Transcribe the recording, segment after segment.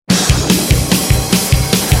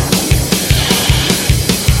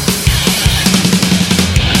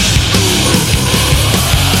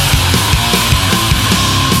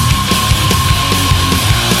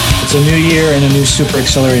It's a new year and a new super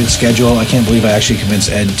accelerated schedule. I can't believe I actually convinced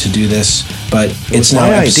Ed to do this, but it's now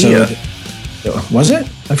episode... Was it?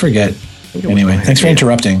 I forget. Anyway, thanks for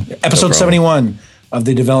interrupting. Episode 71 of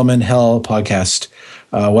the Development Hell podcast.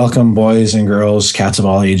 Welcome, boys and girls, cats of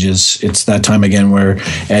all ages. It's that time again where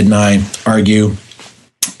Ed and I argue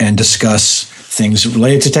and discuss things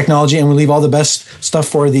related to technology, and we leave all the best stuff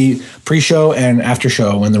for the pre-show and after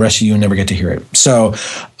show when the rest of you never get to hear it. So,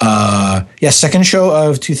 second show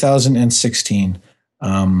of 2016.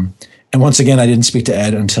 And once again, I didn't speak to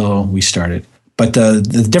Ed until we started. But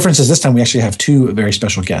the difference is this time we actually have two very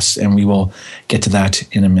special guests, and we will get to that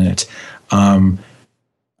in a minute.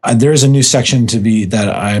 There is a new section that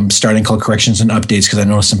I'm starting called Corrections and Updates, because I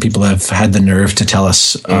know some people have had the nerve to tell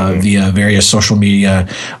us via various social media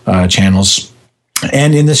channels.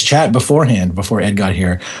 And in this chat beforehand, before Ed got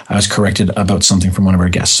here, I was corrected about something from one of our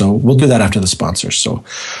guests. So we'll do that after the sponsors. So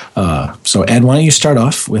Ed, why don't you start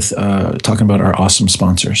off with talking about our awesome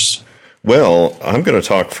sponsors? Well, I'm going to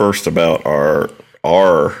talk first about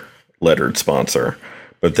our lettered sponsor,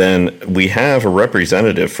 but then we have a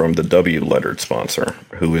representative from the W lettered sponsor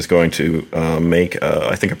who is going to make,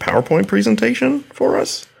 I think, a PowerPoint presentation for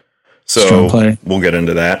us. So we'll get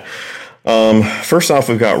into that. First off,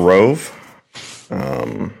 we've got Rove.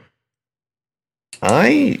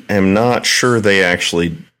 I am not sure they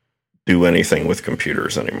actually do anything with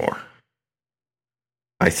computers anymore.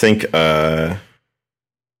 I think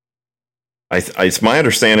it's my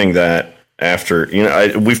understanding that after,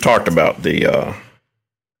 we've talked about the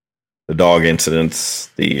dog incidents,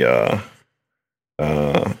 the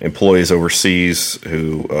employees overseas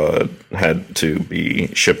who had to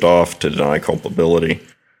be shipped off to deny culpability.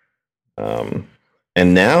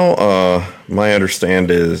 And now my understanding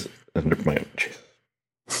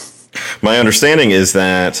is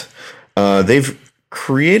that they've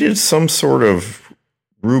created some sort of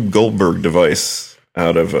Rube Goldberg device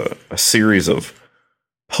out of a series of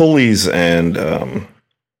pulleys and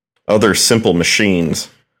other simple machines.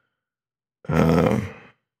 And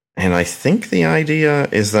I think the idea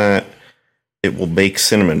is that it will bake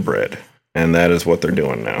cinnamon bread, and that is what they're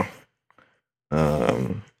doing now.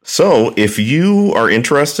 So if you are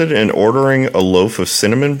interested in ordering a loaf of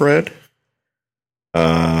cinnamon bread,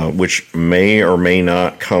 which may or may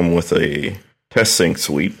not come with a test sync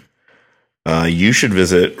suite, you should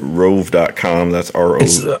visit rove.com. That's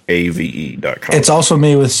ROAVE.com. It's also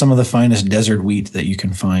made with some of the finest desert wheat that you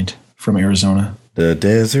can find from Arizona. The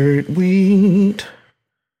desert wheat.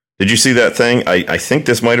 Did you see that thing? I think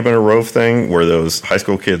this might have been a Rove thing where those high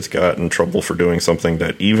school kids got in trouble for doing something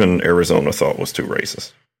that even Arizona thought was too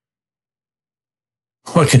racist.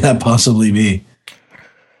 What could that possibly be?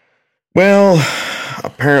 Well,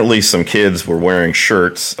 apparently some kids were wearing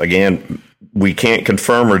shirts. Again, we can't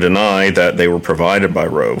confirm or deny that they were provided by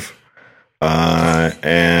Rove.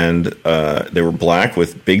 And they were black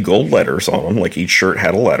with big gold letters on them, like each shirt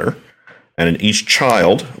had a letter. And each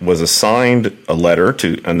child was assigned a letter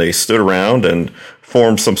and they stood around and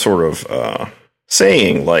formed some sort of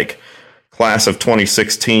saying like, class of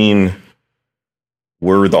 2016,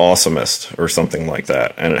 we're the awesomest, or something like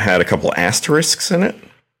that. And it had a couple asterisks in it.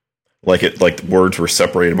 Like the words were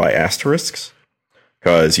separated by asterisks.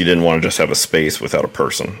 Because you didn't want to just have a space without a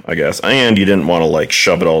person, I guess. And you didn't want to like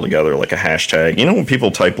shove it all together like a hashtag. You know when people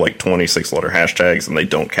type like 26-letter hashtags and they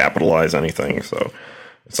don't capitalize anything, so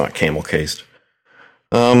it's not camel cased.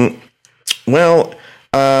 I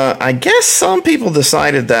guess some people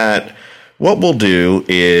decided that what we'll do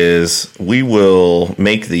is we will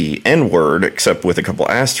make the N-word, except with a couple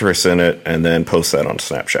asterisks in it, and then post that on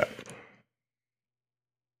Snapchat.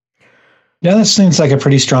 Yeah, that seems like a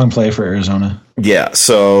pretty strong play for Arizona. Yeah,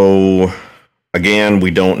 so, again, we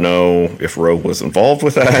don't know if Rove was involved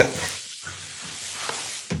with that.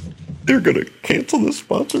 They're going to cancel this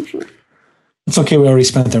sponsorship. It's okay, we already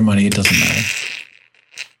spent their money. It doesn't matter.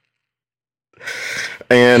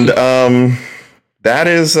 And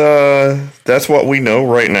that's what we know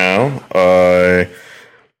right now.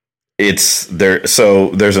 It's there. So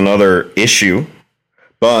there's another issue,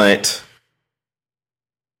 but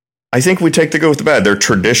I think we take the good with the bad. Their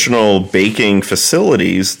traditional baking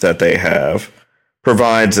facilities that they have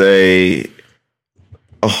provides a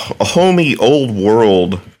homey old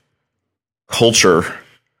world culture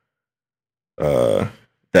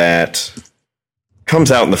that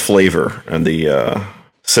comes out in the flavor and the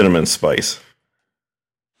cinnamon spice.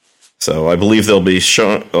 So I believe they'll be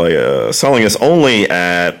selling us only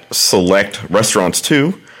at select restaurants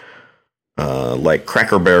too, like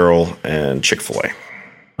Cracker Barrel and Chick-fil-A.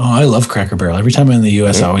 Oh, I love Cracker Barrel. Every time I'm in the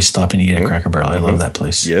U.S., I always stop and eat at Cracker Barrel. I love that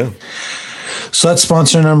place. Yeah. So that's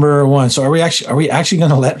sponsor number one. So are we actually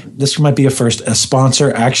going to let, this might be a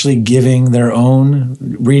sponsor actually reading their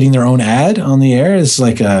own ad on the air? It's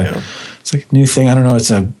like it's like a new thing. I don't know.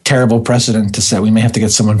 It's a terrible precedent to set. We may have to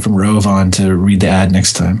get someone from Rove on to read the ad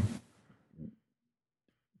next time.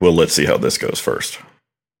 Well, let's see how this goes first.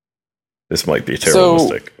 This might be a terrible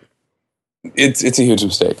mistake. It's a huge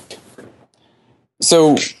mistake.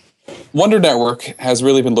 So Wonder Network has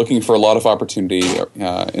really been looking for a lot of opportunity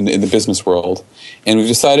in the business world, and we've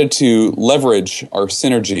decided to leverage our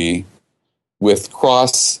synergy with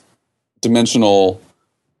cross-dimensional,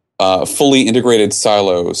 fully integrated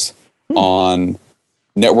silos on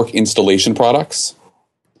network installation products.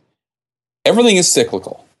 Everything is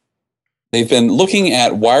cyclical. They've been looking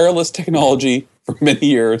at wireless technology for many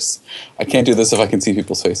years. I can't do this if I can see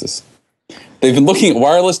people's faces. They've been looking at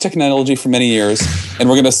wireless technology for many years, and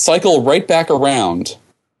we're going to cycle right back around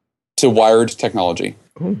to wired technology.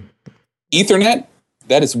 Ooh. Ethernet,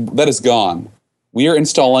 that is gone. We are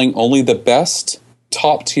installing only the best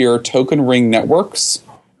top-tier token ring networks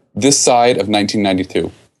this side of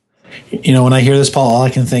 1992. You know, when I hear this, Paul, all I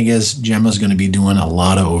can think is Gemma's going to be doing a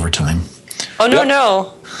lot of overtime. Oh,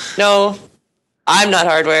 no. I'm not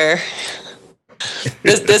hardware.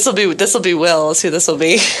 This will be Will. Let's see who this will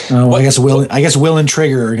be. Well, I guess Will and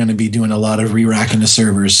Trigger are going to be doing a lot of re-racking the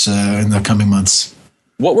servers in the coming months.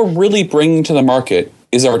 What we're really bringing to the market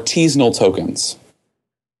is artisanal tokens.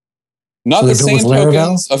 Not the same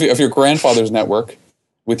tokens of your grandfather's network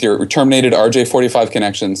with your terminated RJ45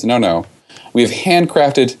 connections. No. We have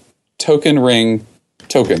handcrafted token ring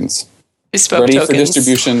tokens. Bespoke ready tokens. For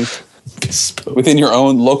distribution within your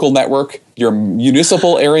own local network, your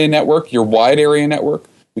municipal area network, your wide area network.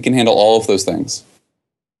 We can handle all of those things.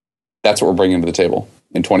 That's what we're bringing to the table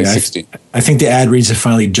in 2016. Yeah, I think the ad reads have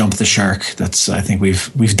finally jumped the shark. I think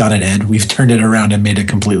we've done it, Ed. We've turned it around and made it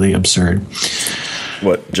completely absurd.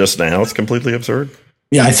 What, just now it's completely absurd?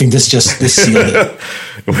 Yeah, I think this sealed it.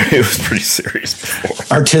 It was pretty serious before.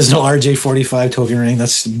 Artisanal RJ45 token ring.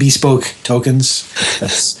 That's bespoke tokens.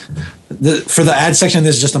 For the ad section,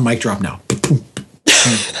 this is just a mic drop now.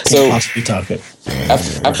 So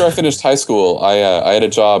after I finished high school, I had a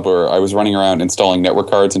job where I was running around installing network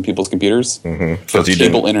cards in people's computers for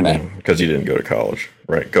cable internet. Because you didn't go to college,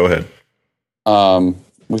 right? Go ahead.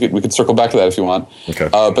 We could circle back to that if you want. Okay.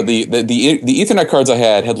 But the Ethernet cards I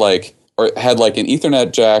had like an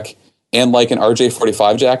Ethernet jack and like an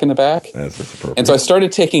RJ45 jack in the back. That's appropriate. And so I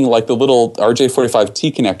started taking like the little RJ45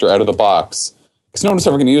 T connector out of the box because no one was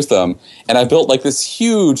ever going to use them. And I built like this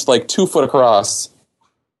huge, like 2 foot across,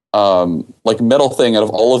 like metal thing out of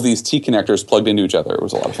all of these T connectors plugged into each other. It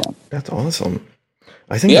was a lot of fun. That's awesome.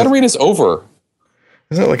 I think the ad read is over.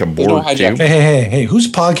 Isn't that like a board cube? Hey,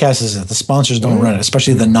 whose podcast is it? The sponsors don't run it,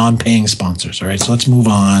 especially the non-paying sponsors. All right, so let's move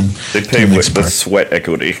on. They pay with the sweat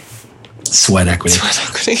equity. Sweat equity.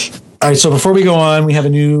 All right, so before we go on, we have a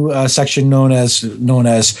new section known as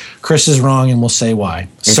Chris is wrong, and we'll say why.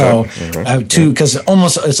 Okay. So, because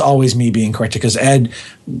almost it's always me being corrected, because Ed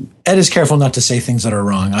is careful not to say things that are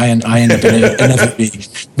wrong. I end up inevitably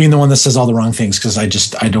being the one that says all the wrong things because I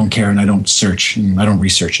don't care and I don't search and I don't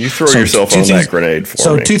research. You throw yourself on that grenade for me.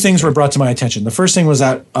 So 2 things were brought to my attention. The first thing was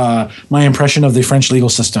that my impression of the French legal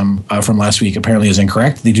system from last week apparently is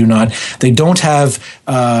incorrect. They don't have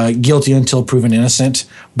guilty until proven innocent,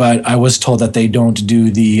 but I was told that they don't do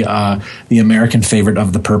the American favorite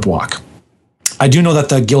of the perp walk. I do know that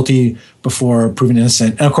the guilty before proven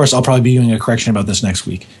innocent, and of course I'll probably be doing a correction about this next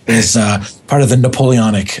week, is part of the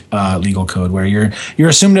Napoleonic legal code where you're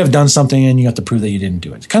assumed to have done something and you have to prove that you didn't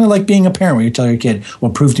do it. It's kind of like being a parent where you tell your kid,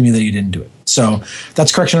 well, prove to me that you didn't do it. So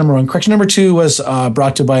that's correction number 1. Correction number 2 was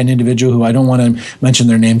brought to by an individual who I don't want to mention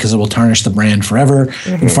their name because it will tarnish the brand forever.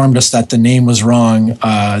 Mm-hmm. Informed us that the name was wrong.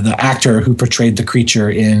 The actor who portrayed the creature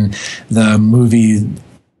in the movie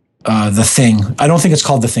The Thing. I don't think it's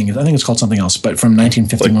called The Thing. I think it's called something else, but from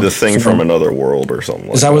 1951. Like The Thing from Another World or something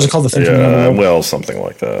like that. Is that what it's called? The Thing from Another World? Well, something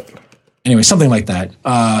like that. Anyway, something like that.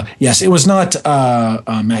 Yes, it was not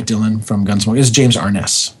Matt Dillon from Gunsmoke. It was James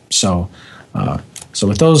Arness. So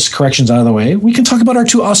with those corrections out of the way, we can talk about our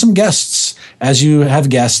 2 awesome guests. As you have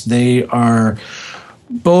guessed, they are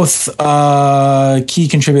both key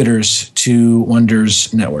contributors to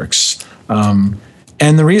Wonder's networks.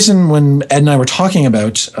 And the reason when Ed and I were talking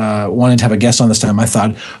about wanting to have a guest on this time, I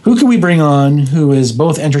thought, who could we bring on who is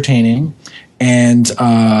both entertaining and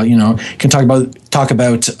can talk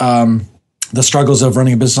about the struggles of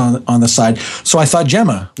running a business on the side. So I thought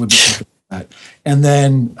Gemma would be that. And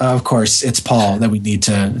then, of course, it's Paul that we need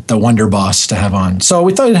the Wonder Boss to have on. So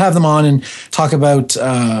we thought we'd have them on and talk about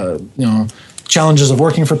challenges of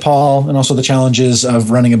working for Paul and also the challenges of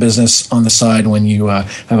running a business on the side when you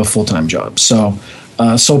have a full-time job. So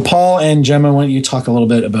Paul and Gemma, why don't you talk a little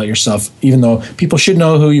bit about yourself, even though people should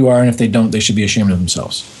know who you are, and if they don't, they should be ashamed of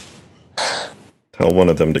themselves. Tell one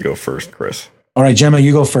of them to go first, Chris. All right, Gemma,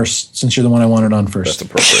 you go first, since you're the one I wanted on first. That's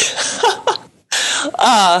appropriate.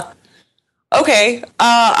 Okay.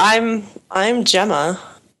 I'm Gemma.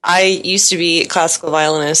 I used to be a classical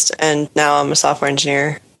violinist, and now I'm a software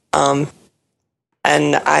engineer.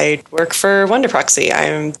 And I work for WonderProxy.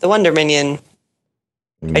 I'm the Wonder Minion.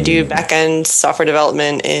 I do back-end software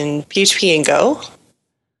development in PHP and Go.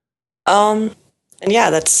 And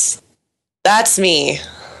yeah, that's me.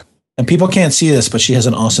 And people can't see this, but she has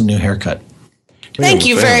an awesome new haircut. Thank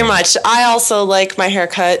you very much. I also like my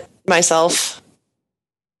haircut myself.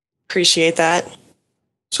 Appreciate that.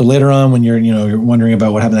 So later on, when you're wondering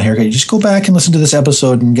about what happened to the haircut, you just go back and listen to this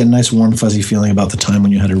episode and get a nice warm, fuzzy feeling about the time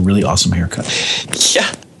when you had a really awesome haircut.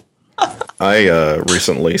 Yeah. I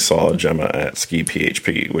recently saw Gemma at Ski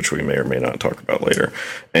PHP, which we may or may not talk about later.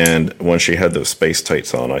 And when she had those space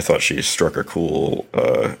tights on, I thought she struck a cool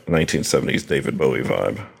 1970s David Bowie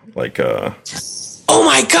vibe. Oh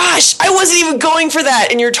my gosh! I wasn't even going for that,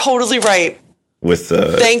 and you're totally right. With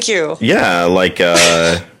the thank you. Yeah,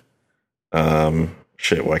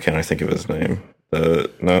 shit. Why can't I think of his name?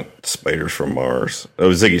 Not Spiders from Mars. Oh,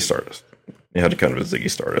 Ziggy Stardust. He had kind of a Ziggy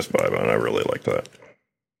Stardust vibe, and I really liked that.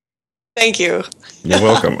 Thank you. You're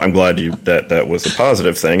welcome. I'm glad that was a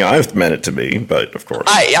positive thing. I've meant it to be, but of course.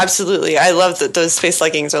 Absolutely. I love that those space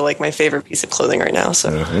leggings are like my favorite piece of clothing right now. So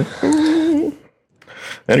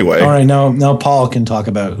Anyway. All right, now Paul can talk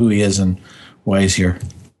about who he is and why he's here.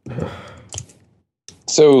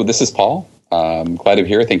 So this is Paul. Glad to be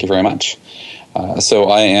here. Thank you very much. So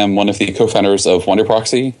I am one of the co-founders of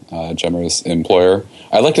WonderProxy, Gemma's employer.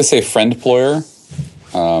 I like to say friend-ployer.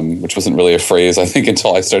 Which wasn't really a phrase, I think,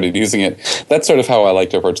 until I started using it. That's sort of how I like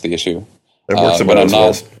to approach the issue. It works about as well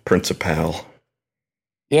as Principal.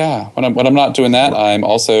 Yeah, when I'm not doing that, I'm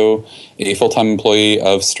also a full-time employee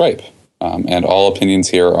of Stripe, and all opinions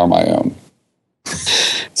here are my own.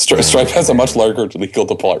 Stripe has a much larger legal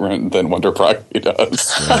department than WonderProxy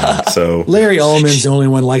does. Yeah, so Larry Ullman's the only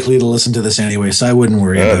one likely to listen to this anyway, so I wouldn't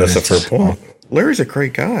worry about it. That's a fair point. Larry's a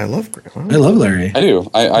great guy. I love Larry. I do.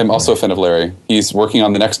 I'm also a fan of Larry. He's working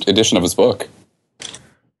on the next edition of his book.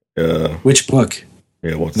 Which book?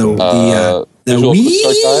 Yeah, what's the Visual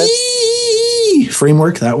Quick Start Guide?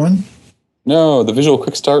 Framework, that one? No, the Visual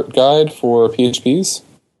Quick Start Guide for PHPs.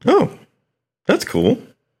 Oh, that's cool.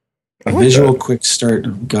 Visual Quick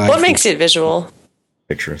Start Guide. What makes it visual?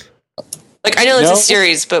 Pictures. I know it's a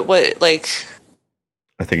series, but what, I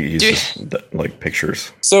think it uses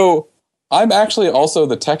pictures. So I'm actually also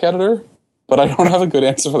the tech editor, but I don't have a good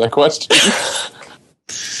answer for that question.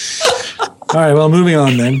 All right, well, moving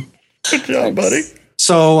on then. Good job, buddy.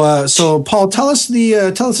 So Paul, tell us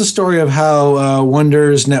the story of how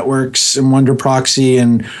Wonders Networks and WonderProxy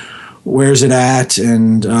and where's it at,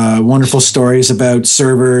 and wonderful stories about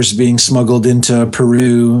servers being smuggled into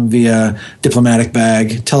Peru via diplomatic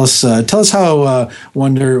bag. Tell us how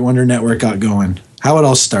Wonder Network got going, how it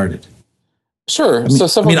all started. Sure.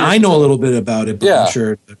 I know a little bit about it, but yeah. I'm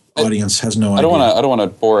sure the audience has no idea. I don't want to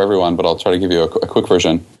bore everyone, but I'll try to give you a quick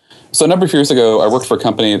version. So a number of years ago, I worked for a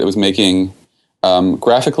company that was making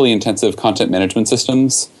graphically intensive content management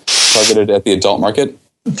systems targeted at the adult market.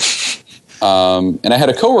 And I had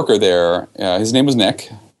a coworker there. His name was Nick.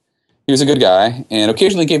 He was a good guy and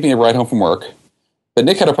occasionally gave me a ride home from work. But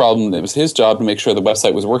Nick had a problem. It was his job to make sure the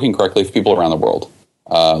website was working correctly for people around the world.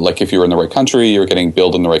 If you were in the right country, you were getting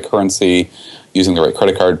billed in the right currency, using the right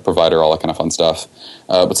credit card provider, all that kind of fun stuff.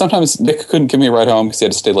 But sometimes Nick couldn't give me a ride home because he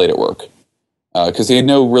had to stay late at work because he had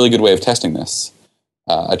no really good way of testing this.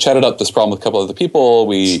 I chatted up this problem with a couple other people.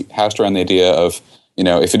 We hashed around the idea of,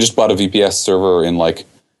 if you just bought a VPS server in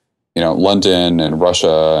London and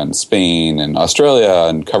Russia and Spain and Australia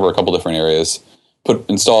and cover a couple different areas,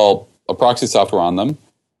 install a proxy software on them,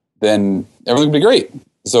 then everything would be great.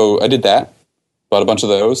 So I did that. Bought a bunch of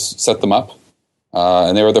those, set them up,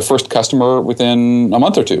 and they were the first customer within a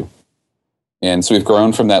month or two. And so we've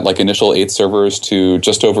grown from that initial 8 servers to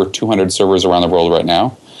just over 200 servers around the world right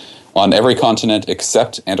now, on every continent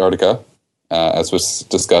except Antarctica, as was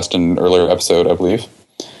discussed in an earlier episode, I believe.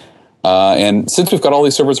 And since we've got all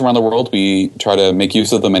these servers around the world, we try to make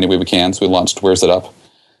use of them any way we can. So we launched Where's It Up,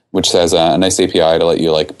 which has a nice API to let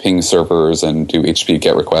you ping servers and do HTTP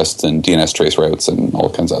GET requests and DNS trace routes and all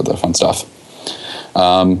kinds of other fun stuff.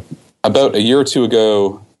 About a year or two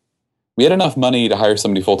ago, we had enough money to hire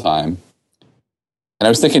somebody full-time. And I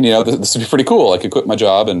was thinking, this would be pretty cool. I could quit my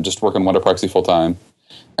job and just work on WonderProxy full-time.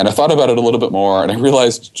 And I thought about it a little bit more, and I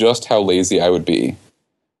realized just how lazy I would be.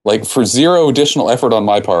 Like, for zero additional effort on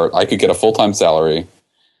my part, I could get a full-time salary,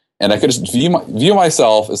 and I could just view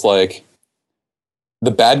myself as, like, the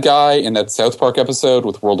bad guy in that South Park episode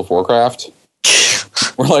with World of Warcraft.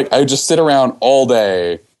 Where, like, I would just sit around all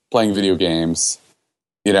day playing video games,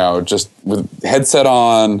 you know, just with headset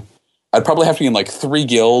on. I'd probably have to be in, like, 3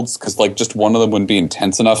 guilds, because, like, just one of them wouldn't be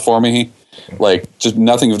intense enough for me. Like, just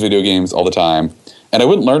nothing but video games all the time. And I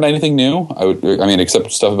wouldn't learn anything new.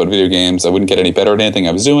 Except stuff about video games. I wouldn't get any better at anything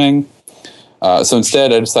I was doing. So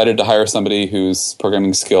instead, I decided to hire somebody whose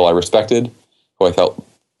programming skill I respected, who I felt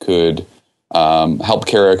could help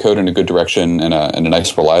carry our code in a good direction and a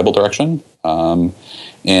nice, reliable direction. And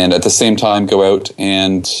at the same time, go out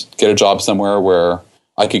and get a job somewhere where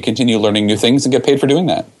I could continue learning new things and get paid for doing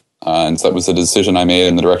that. And so that was the decision I made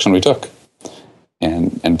and the direction we took.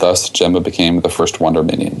 And thus, Gemma became the first Wonder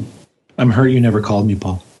Minion. I'm hurt you never called me,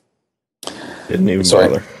 Paul. Didn't even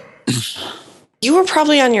bother. You were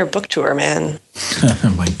probably on your book tour, man.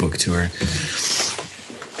 My book tour.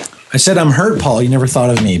 I said I'm hurt, Paul. You never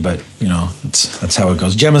thought of me, but you know that's how it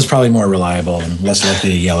goes. Gemma's probably more reliable and less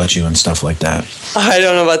likely to yell at you and stuff like that. I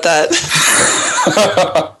don't know about that.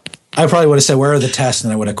 I probably would have said, "Where are the tests?"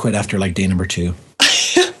 and I would have quit after like day number 2.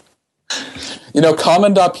 You know,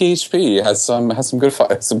 common.php has some good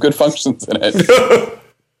functions in it.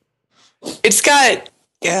 It's got,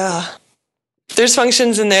 there's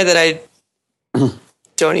functions in there that I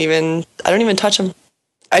don't even touch them.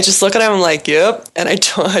 I just look at them, I'm like, yep, and I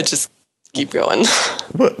just keep going.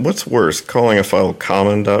 What's worse, calling a file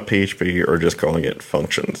common.php or just calling it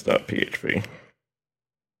functions.php?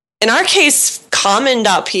 In our case,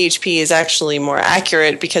 common.php is actually more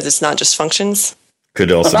accurate because it's not just functions.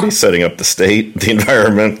 Could also be setting up the state, the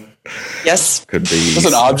environment. Yes. Could be. There's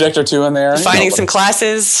an object or two in there. Defining some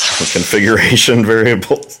classes. Configuration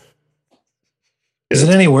variables. Is it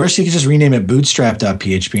any worse? You could just rename it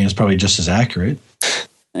bootstrap.php and it's probably just as accurate.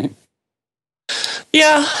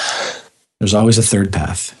 Yeah. There's always a third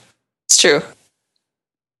path. It's true.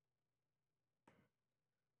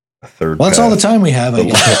 Well, that's all the time we have. I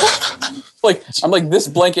guess. I'm like, this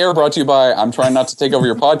blank air brought to you by, I'm trying not to take over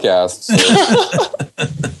your podcast. So.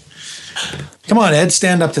 Come on, Ed,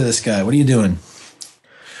 stand up to this guy. What are you doing?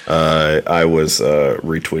 I was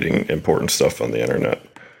retweeting important stuff on the internet.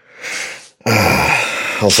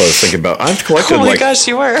 Also, I was thinking about, I've collected gosh,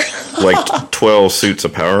 you were. like 12 suits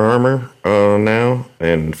of power armor now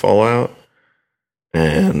in Fallout.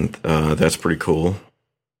 And that's pretty cool.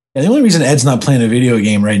 Yeah, the only reason Ed's not playing a video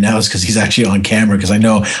game right now is because he's actually on camera. Because I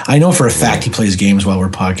know for a fact he plays games while we're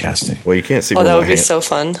podcasting. Well, you can't see. That would be so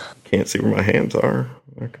fun. Can't see where my hands are.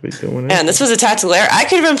 I could be doing it. Man, this was a tactical error. I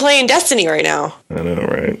could have been playing Destiny right now. I know,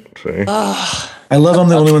 right? See? I love I'm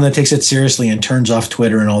the only one that takes it seriously and turns off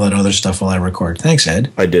Twitter and all that other stuff while I record. Thanks,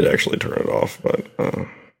 Ed. I did actually turn it off, but I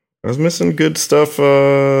was missing good stuff.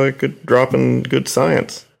 Dropping good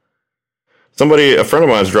science. A friend of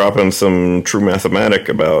mine is dropping some true mathematic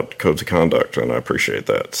about codes of conduct, and I appreciate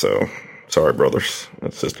that. So, sorry, brothers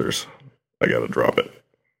and sisters. I got to drop it.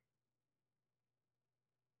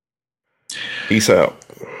 Peace out.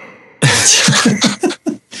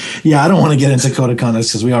 Yeah, I don't want to get into code of conduct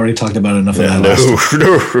because we already talked about enough of that.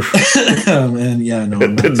 No.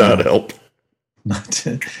 It did not help.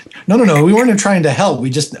 No. We weren't trying to help.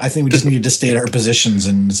 I think we just needed to state our positions,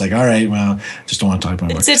 and it's like, all right, well, just don't want to talk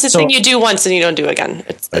about it. It's a thing you do once and you don't do again.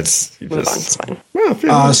 It's move on. It's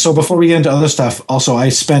fine. So before we get into other stuff, also I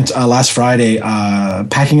spent last Friday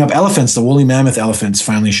packing up elephants. The woolly mammoth elephants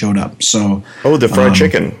finally showed up. So the fried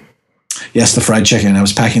chicken. Yes, the fried chicken. I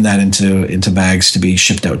was packing that into bags to be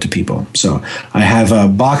shipped out to people. So I have a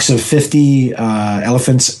box of 50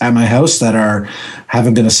 elephants at my house that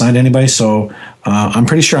haven't been assigned to anybody. So I'm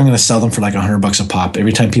pretty sure I'm going to sell them for like $100 a pop.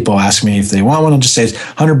 Every time people ask me if they want one, I'll just say it's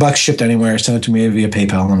 $100 shipped anywhere. Send it to me via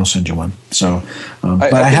PayPal, and I'll send you one. So,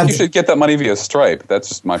 I think you should get that money via Stripe. That's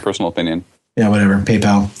just my personal opinion. Yeah, whatever.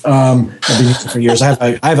 PayPal. I've been using it for years.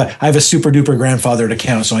 I have a super duper grandfathered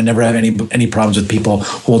account, so I never have any problems with people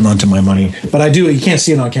holding on to my money. But I do. You can't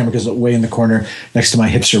see it on camera because way in the corner next to my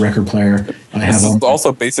hipster record player, I have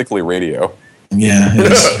also basically radio. Yeah,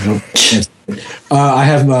 it is. I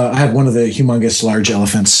have one of the humongous large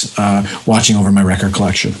elephants watching over my record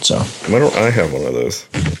collection. So why don't I have one of those?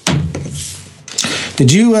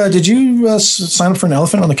 Did you sign up for an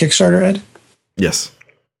elephant on the Kickstarter, Ed? Yes.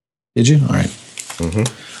 Did you? All right. Mm-hmm.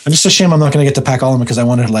 I'm just ashamed I'm not going to get to pack all of them because I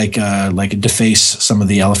wanted to like deface some of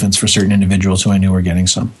the elephants for certain individuals who I knew were getting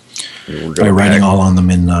some by writing all on them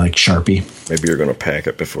in like Sharpie. Maybe you're going to pack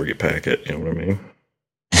it before you pack it. You know what I mean?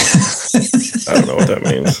 I don't know what that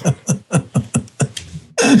means.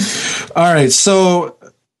 All right. So,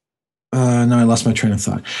 no, I lost my train of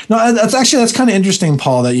thought. No, that's kind of interesting,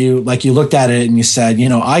 Paul, that you looked at it and you said,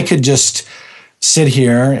 I could just sit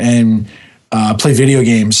here and play video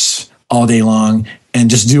games all day long and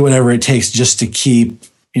just do whatever it takes just to keep,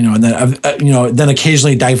 and then, then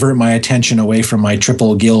occasionally divert my attention away from my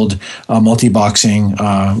triple guild multi-boxing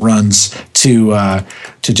runs to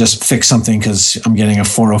just fix something because I'm getting a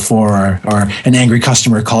 404 or an angry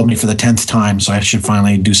customer called me for the 10th time, so I should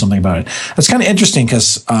finally do something about it. That's kind of interesting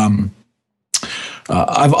because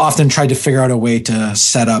I've often tried to figure out a way to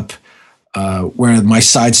set up where my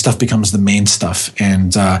side stuff becomes the main stuff.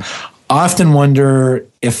 And I often wonder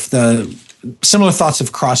if the similar thoughts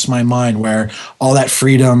have crossed my mind where all that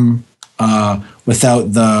freedom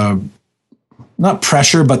without the, not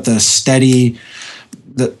pressure, but the steady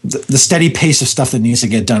pace of stuff that needs to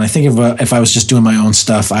get done. I think if I was just doing my own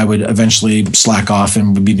stuff, I would eventually slack off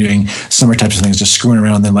and would be doing similar types of things, just screwing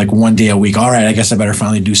around. And then like one day a week, all right, I guess I better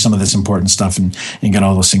finally do some of this important stuff and get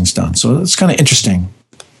all those things done. So it's kind of interesting.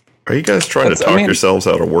 Are you guys trying to talk yourselves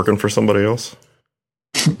out of working for somebody else?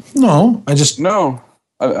 No, No.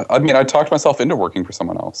 I talked myself into working for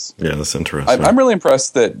someone else. Yeah, that's interesting. I'm really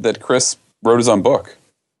impressed that Chris wrote his own book.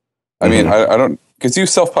 I mean, I don't, because you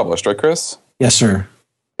self-published, right, Chris? Yes, sir.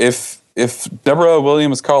 If Deborah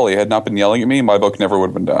Williams Cawley had not been yelling at me, my book never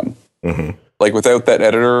would have been done. Mm-hmm. Like without that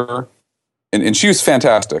editor, and she was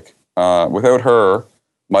fantastic. Without her,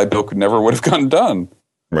 my book never would have gotten done.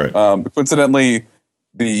 Right. Coincidentally,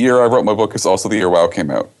 the year I wrote my book is also the year WoW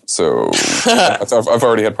came out. So I've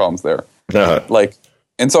already had problems there.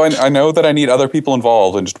 And so I know that I need other people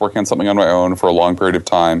involved, and just working on something on my own for a long period of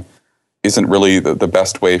time isn't really the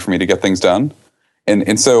best way for me to get things done.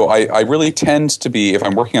 And so I really tend to be, if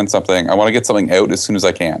I'm working on something, I want to get something out as soon as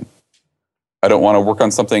I can. I don't want to work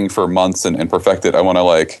on something for months and perfect it. I want to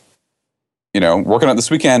work on it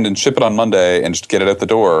this weekend and ship it on Monday and just get it out the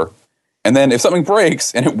door. And then if something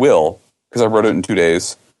breaks, and it will, because I wrote it in 2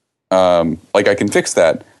 days, I can fix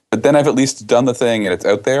that. But then I've at least done the thing and it's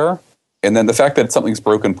out there. And then the fact that something's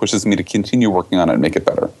broken pushes me to continue working on it and make it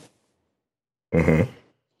better. Mm-hmm.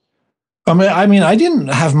 I mean, I didn't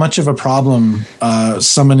have much of a problem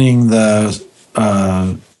summoning the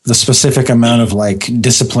specific amount of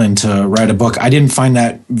discipline to write a book. I didn't find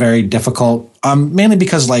that very difficult. Mainly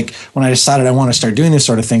because when I decided I want to start doing this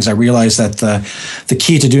sort of things, I realized that the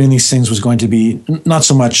key to doing these things was going to be not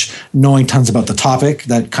so much knowing tons about the topic,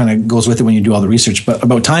 that kind of goes with it when you do all the research, but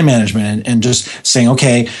about time management and just saying,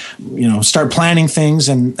 okay, start planning things.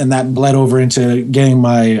 And that bled over into getting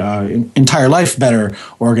my entire life better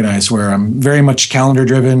organized, where I'm very much calendar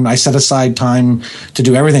driven. I set aside time to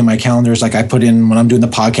do everything. My calendar is I put in when I'm doing the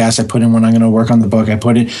podcast, I put in when I'm going to work on the book. I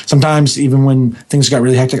put in sometimes even when things got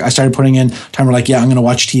really hectic, I started putting in time where I'm going to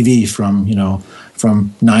watch TV from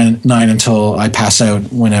 9 until I pass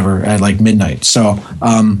out whenever at midnight. So,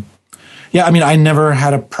 I never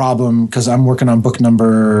had a problem because I'm working on book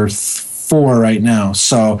number 4 right now.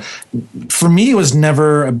 So for me, it was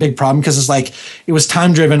never a big problem because it was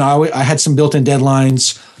time driven. I had some built-in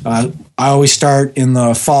deadlines. I always start in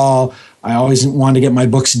the fall. I always want to get my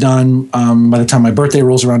books done by the time my birthday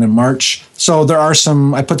rolls around in March. So there are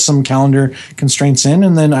I put some calendar constraints in,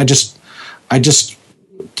 and then I just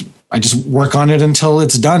work on it until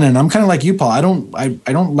it's done. And I'm kind of like you, Paul. I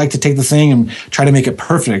don't like to take the thing and try to make it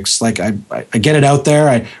perfect. It's I get it out there.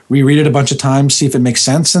 I reread it a bunch of times, see if it makes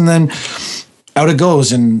sense, and then out it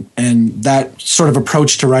goes. And that sort of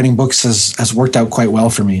approach to writing books has worked out quite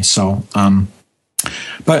well for me. So,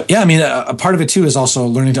 but yeah, a part of it too is also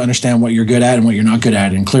learning to understand what you're good at and what you're not good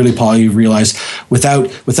at. And clearly, Paul, you've realized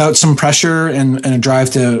without some pressure and a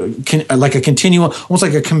drive to like a continual, almost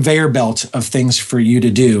like a conveyor belt of things for you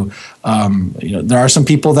to do. There are some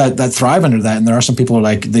people that thrive under that, and there are some people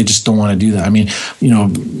who they just don't want to do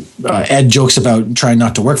that. Ed jokes about trying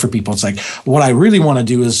not to work for people. It's what I really want to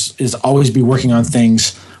do is always be working on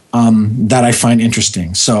things that I find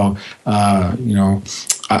interesting. So,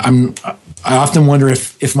 I often wonder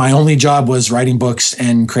if my only job was writing books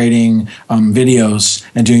and creating videos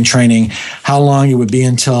and doing training, how long it would be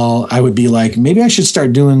until I would be maybe I should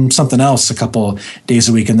start doing something else a couple days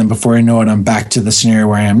a week. And then before I know it, I'm back to the scenario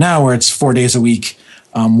where I am now, where it's 4 days a week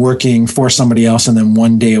working for somebody else and then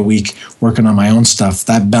 1 day a week working on my own stuff.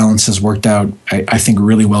 That balance has worked out, I think,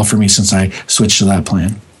 really well for me since I switched to that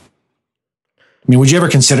plan. Would you ever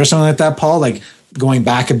consider something like that, Paul? going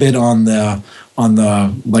back a bit on the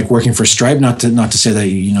like working for Stripe, not to say that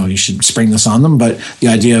you should spring this on them, but the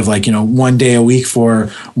idea of like 1 day a week for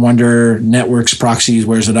Wonder Networks, proxies,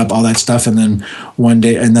 where's it up, all that stuff, and then 1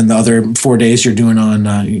 day, and then the other 4 days you're doing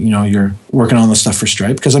on you're working on the stuff for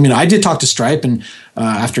Stripe. Because I did talk to Stripe, and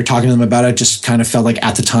after talking to them about it, just kind of felt like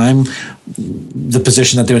at the time the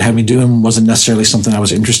position that they would have me doing wasn't necessarily something I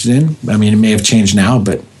was interested in. I mean, it may have changed now,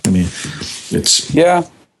 but it's yeah.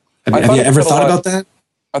 Have you ever thought about that?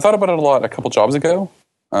 I thought about it a lot a couple jobs ago,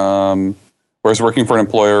 where I was working for an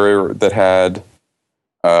employer that had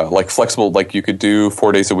like flexible, like you could do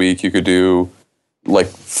 4 days a week, you could do like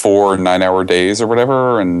 4 9-hour days or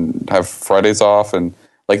whatever, and have Fridays off, and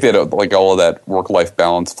like they had like all of that work-life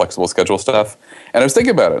balance, flexible schedule stuff. And I was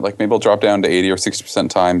thinking about it, like maybe I'll drop down to 80 or 60%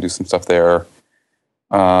 time, do some stuff there.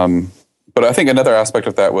 But I think another aspect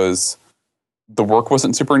of that was the work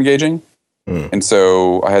wasn't super engaging. And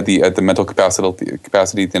so I had the mental capacity at the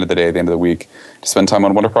end of the day, at the end of the week, to spend time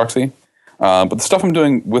on Wonder Proxy. But the stuff I'm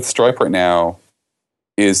doing with Stripe right now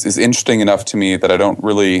is interesting enough to me that I don't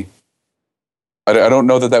know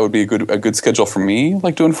that would be a good schedule for me,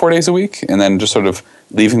 like doing 4 days a week and then just sort of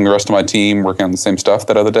leaving the rest of my team working on the same stuff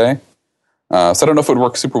that other day. So I don't know if it would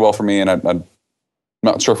work super well for me, and I'm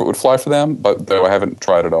not sure if it would fly for them, but though I haven't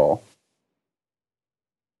tried at all.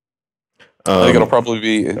 I think it'll probably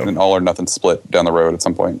be an all or nothing split down the road at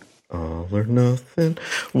some point. All or nothing.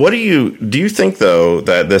 What do you think though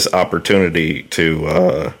that this opportunity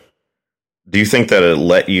to do you think that it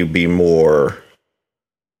let you be more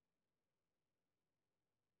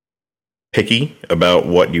picky about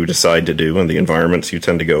what you decide to do and the environments you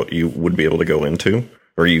would be able to go into,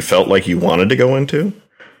 or you felt like you wanted to go into?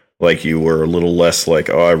 Like you were a little less like,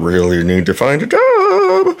 oh, I really need to find a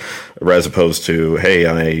job, as opposed to, hey,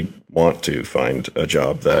 I want to find a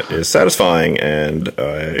job that is satisfying and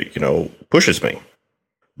pushes me,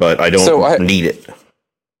 but I don't need it.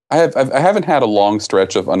 I haven't had a long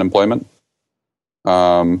stretch of unemployment.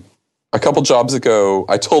 A couple jobs ago,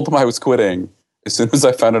 I told them I was quitting as soon as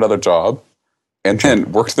I found another job, and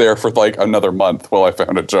then worked there for like another month while I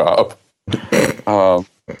found a job.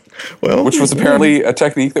 Which was apparently a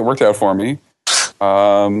technique that worked out for me.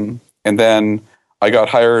 And then I got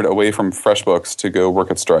hired away from FreshBooks to go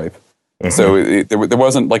work at Stripe. Mm-hmm. So there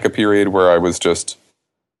wasn't like a period where I was just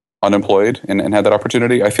unemployed and had that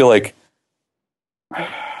opportunity. I feel like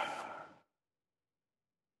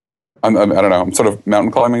I don't know. I'm sort of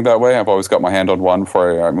mountain climbing that way. I've always got my hand on one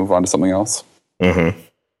before I move on to something else. Mm-hmm.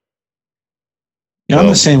 Yeah, I'm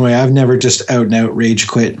the same way. I've never just out and out rage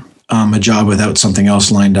quit a job without something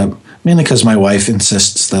else lined up. Mainly because my wife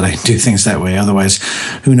insists that I do things that way. Otherwise,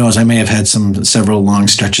 who knows? I may have had several long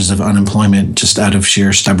stretches of unemployment just out of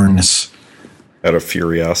sheer stubbornness, out of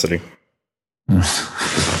curiosity. Are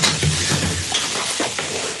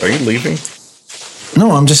you leaving?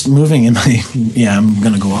 No, I'm just moving in my. Yeah, I'm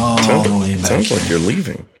gonna go all the way back. Sounds like you're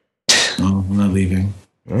leaving. No, I'm not leaving.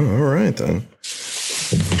 Oh, all right then.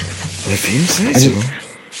 If you say so.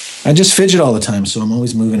 I just fidget all the time, so I'm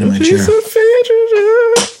always moving in my chair.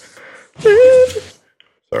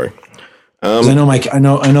 Sorry. I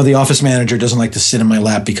know the office manager doesn't like to sit in my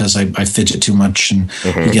lap because I fidget too much, and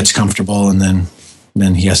he gets comfortable, and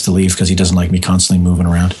then he has to leave because he doesn't like me constantly moving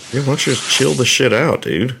around. Yeah, why don't you just chill the shit out,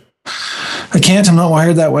 dude? I can't. I'm not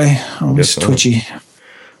wired that way. I'm always twitchy.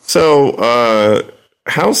 So,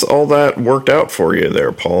 how's all that worked out for you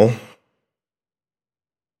there, Paul?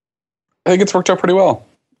 I think it's worked out pretty well.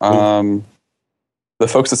 The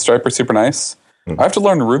folks at Stripe are super nice. I have to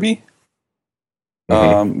learn Ruby,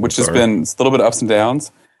 which has been a little bit of ups and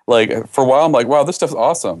downs. Like for a while, I'm like, wow, this stuff's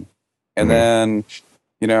awesome. And then,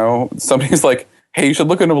 somebody's like, hey, you should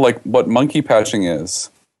look into like what monkey patching is.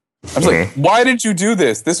 I was like, why did you do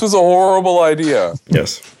this? This was a horrible idea.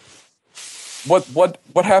 Yes.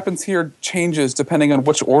 What happens here changes depending on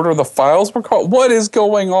which order the files were called. What is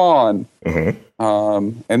going on?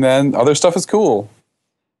 And then other stuff is cool.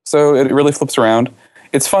 So it really flips around.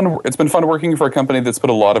 It's fun. It's been fun working for a company that's put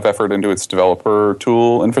a lot of effort into its developer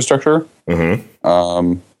tool infrastructure. Like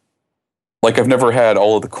I've never had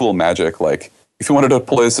all of the cool magic. Like if you wanted to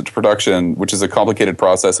deploy this to production, which is a complicated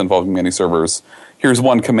process involving many servers, here's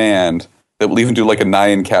one command that will even do like a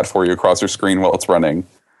Nyan cat for you across your screen while it's running.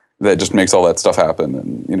 That just makes all that stuff happen.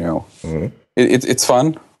 And, it's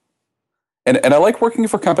fun. And I like working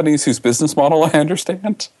for companies whose business model I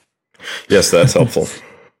understand. Yes, that's helpful.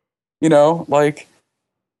 You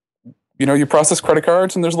process credit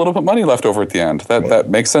cards and there's a little bit of money left over at the end. That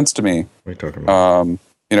makes sense to me. What are you talking about?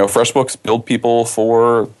 FreshBooks build people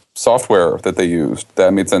for software that they used.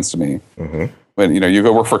 That made sense to me. When, you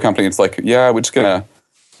go work for a company, it's like, yeah, we're just going to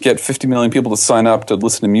get 50 million people to sign up to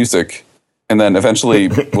listen to music, and then eventually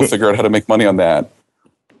we'll figure out how to make money on that.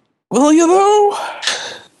 Well, you know,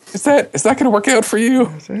 is that going to work out for you?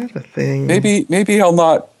 Is that a thing? Maybe I'll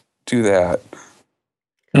not do that.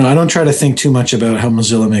 No, I don't try to think too much about how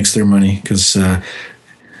Mozilla makes their money because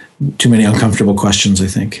too many uncomfortable questions, I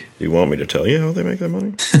think. Do you want me to tell you how they make their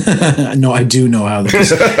money? No, I do know how they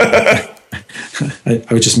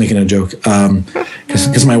I was just making a joke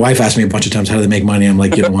because my wife asked me a bunch of times how do they make money. I'm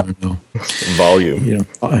like, you don't want to know. Volume. You know,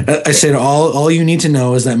 I said all you need to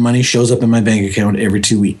know is that money shows up in my bank account every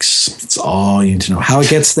 2 weeks. That's all you need to know. How it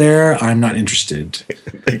gets there, I'm not interested.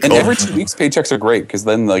 And every 2 weeks, paychecks are great because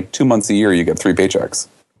then, like 2 months a year, you get 3 paychecks.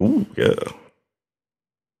 Ooh, yeah,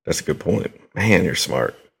 that's a good point. Man, you're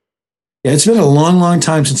smart. Yeah, it's been a long, long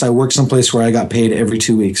time since I worked someplace where I got paid every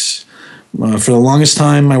 2 weeks. For the longest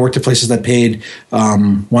time, I worked at places that paid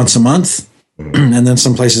once a month, and then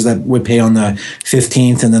some places that would pay on the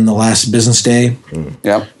 15th and then the last business day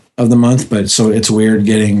of the month. But so it's weird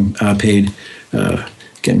getting paid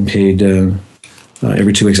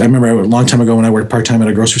every 2 weeks. I remember a long time ago when I worked part-time at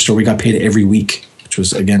a grocery store, we got paid every week, which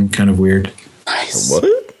was, again, kind of weird. Nice. What?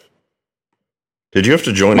 Did you have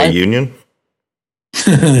to join a union?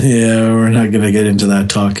 Yeah, we're not going to get into that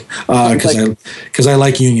talk because I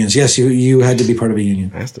like unions. Yes, you had to be part of a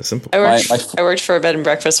union. That's the simple. I worked for a bed and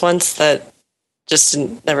breakfast once that just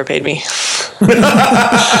never paid me.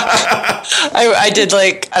 I did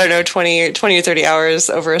 20 or 30 hours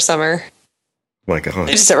over a summer. My God,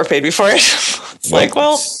 they just never paid me for it. It's like,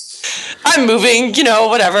 well, I'm moving,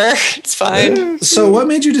 whatever. It's fine. So what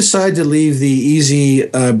made you decide to leave the easy,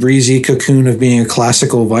 breezy cocoon of being a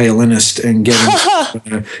classical violinist and get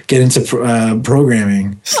into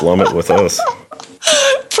programming? Slum it with us.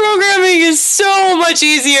 Programming is so much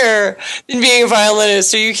easier than being a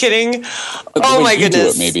violinist. Are you kidding? Oh my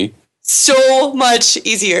goodness. Maybe. So much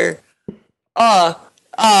easier. I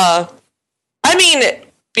mean,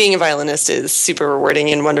 being a violinist is super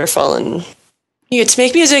rewarding and wonderful, and you get to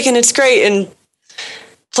make music and it's great, and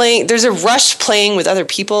playing, there's a rush playing with other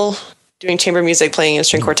people, doing chamber music, playing in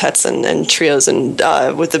string quartets and trios, and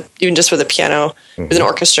even just with a piano, with an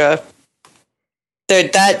orchestra.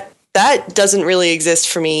 That doesn't really exist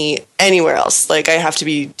for me anywhere else. Like, I have to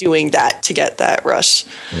be doing that to get that rush.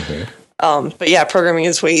 But yeah, programming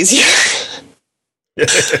is way easier.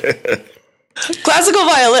 Classical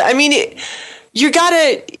violin, I mean, you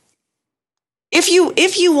gotta, if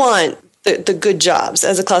you want the good jobs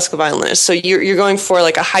as a classical violinist, so you're going for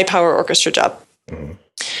like a high power orchestra job.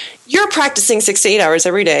 You're practicing 6 to 8 hours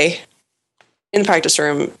every day in the practice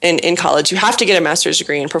room in college. You have to get a master's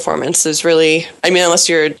degree in performance. There's really, I mean, unless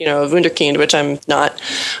you're, a wunderkind, which I'm not.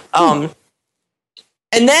 And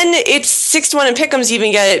then it's 6 to 1 in Pick'ems to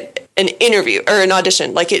even get an interview or an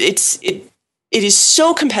audition. Like it is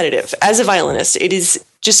so competitive as a violinist. It is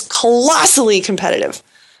just colossally competitive.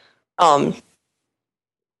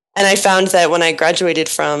 And I found that when I graduated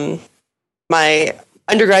from my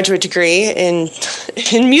undergraduate degree in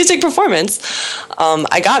music performance,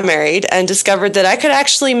 I got married and discovered that I could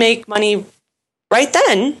actually make money right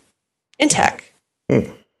then in tech.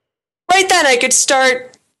 Right then, I could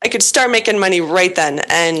start making money right then.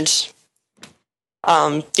 And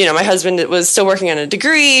my husband was still working on a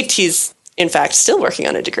degree. He's in fact still working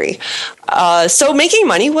on a degree. So making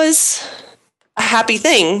money was a happy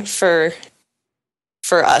thing for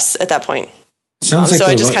us at that point. So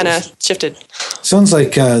I just kind of shifted. Sounds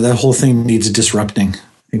like that whole thing needs disrupting.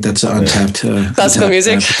 I think that's an untapped classical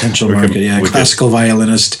music potential market. Classical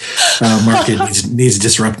violinist market needs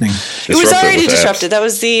disrupting. It was already disrupted. That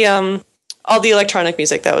was the all the electronic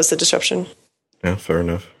music. That was the disruption. Yeah, fair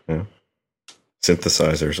enough. Yeah,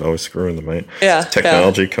 synthesizers always screwing them, right? Yeah,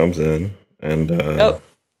 technology comes in, and I'm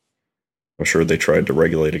sure they tried to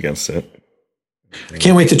regulate against it. I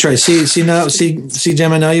can't wait to try. See,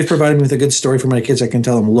 Gemma, now you've provided me with a good story for my kids. I can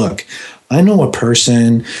tell them, look, I know a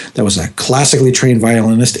person that was a classically trained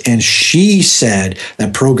violinist, and she said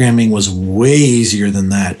that programming was way easier than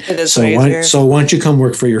that. It is way easier. So why don't you come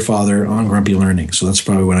work for your father on Grumpy Learning? So that's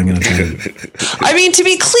probably what I'm going to try. I mean, to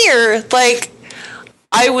be clear, like,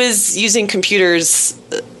 I was using computers,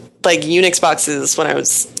 like Unix boxes when I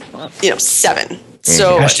was, 7.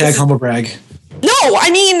 So hashtag humble brag. No, I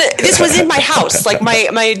mean, this was in my house. Like,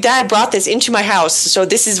 my dad brought this into my house, so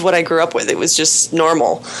this is what I grew up with. It was just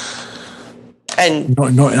normal. And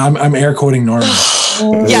no, I'm air quoting normal.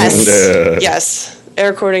 Yes,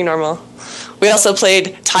 air quoting normal. We also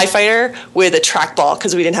played TIE Fighter with a trackball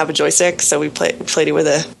because we didn't have a joystick, so we played it with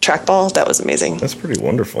a trackball. That was amazing. That's pretty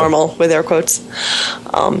wonderful. Normal with air quotes.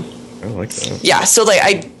 I like that. Yeah, so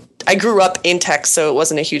like I grew up in tech, so it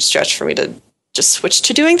wasn't a huge stretch for me to just switched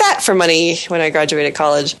to doing that for money when I graduated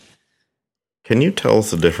college. Can you tell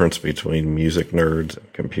us the difference between music nerds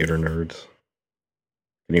and computer nerds?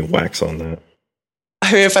 Can you wax on that?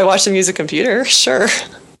 I mean, if I watch the music computer, sure.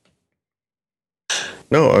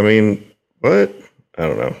 No, I mean, what? I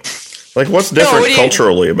don't know. Like, what's different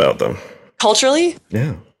culturally about them? Culturally?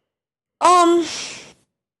 Yeah. I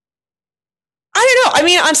don't know. I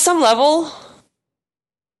mean, on some level,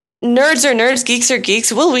 nerds are nerds, geeks are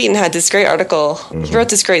geeks. Will Wheaton had this great article. Mm-hmm. He wrote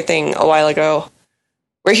this great thing a while ago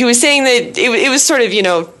where he was saying that it was sort of,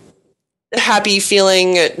 happy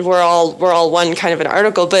feeling we're all one kind of an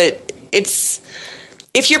article, but it's,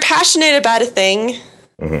 if you're passionate about a thing,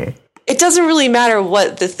 mm-hmm. it doesn't really matter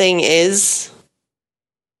what the thing is.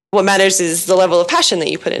 What matters is the level of passion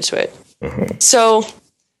that you put into it. Mm-hmm. So,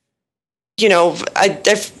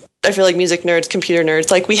 I feel like music nerds, computer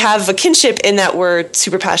nerds, like we have a kinship in that we're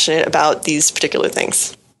super passionate about these particular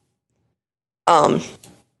things.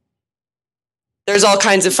 There's all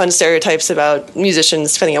kinds of fun stereotypes about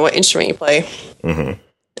musicians depending on what instrument you play.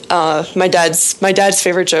 Mm-hmm. My dad's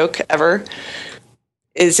favorite joke ever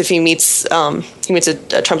is if he meets a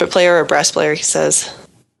trumpet player or a brass player, he says,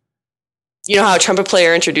 "You know how a trumpet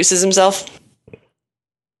player introduces himself?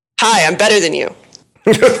 Hi, I'm better than you."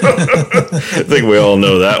 I think we all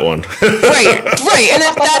know that one. right. And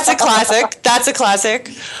that's a classic. That's a classic.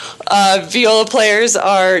 Viola players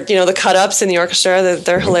are, the cut-ups in the orchestra.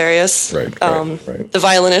 They're hilarious. Right. The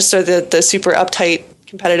violinists are the super uptight,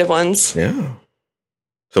 competitive ones. Yeah.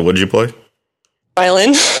 So what did you play?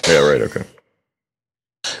 Violin. Yeah, right, okay.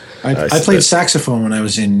 I played saxophone when I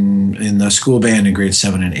was in the school band in grade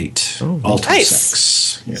 7 and 8. Oh, alto nice.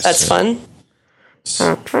 sax. Yes. That's fun.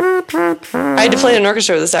 I had to play in an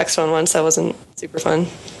orchestra with a saxophone once. That wasn't super fun.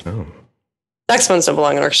 Oh. Saxophones don't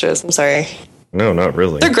belong in orchestras. I'm sorry. No, not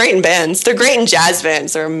really. They're great in bands. They're great in jazz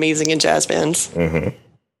bands. They're amazing in jazz bands. Mm-hmm.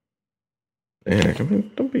 Yeah,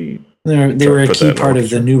 don't be... They were a key part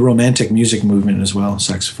of the new romantic music movement as well,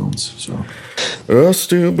 saxophones. So I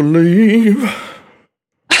still believe...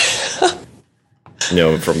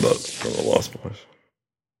 from the Lost Boys.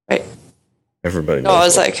 Right. Everybody knows. No, I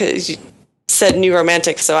was like... You said new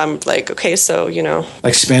romantic, so I'm like, okay, so,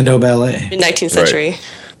 like Spandau Ballet. 19th century. Right.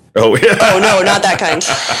 Oh, yeah. Oh, no, not that kind.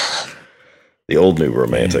 The old new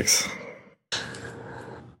romantics.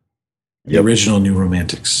 The original new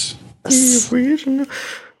romantics. The original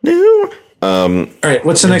new... all right,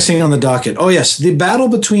 what's the next thing on the docket? Oh, yes, the battle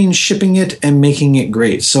between shipping it and making it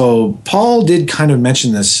great. So Paul did kind of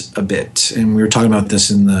mention this a bit, and we were talking about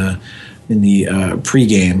this in the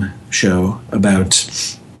pregame show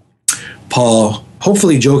about Paul,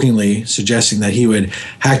 hopefully jokingly, suggesting that he would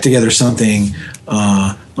hack together something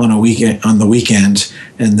on the weekend,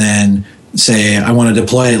 and then say, "I want to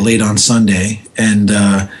deploy it late on Sunday,"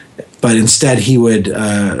 but instead he would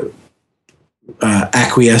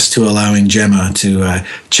acquiesce to allowing Gemma to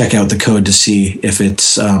check out the code to see if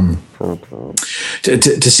it's to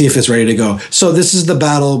see if it's ready to go. So this is the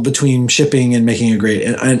battle between shipping and making it great,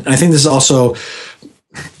 and I think this is also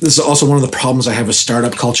one of the problems I have with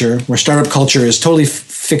startup culture, where startup culture is totally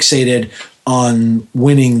fixated on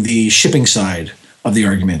winning the shipping side of the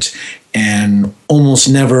argument and almost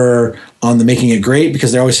never on the making it great,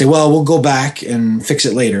 because they always say, well, we'll go back and fix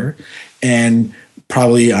it later. And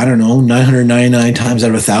probably, 999 times out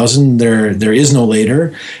of 1,000, there is no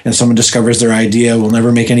later, and someone discovers their idea will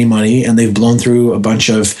never make any money, and they've blown through a bunch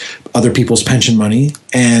of other people's pension money,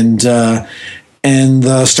 and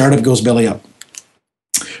the startup goes belly up.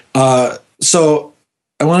 So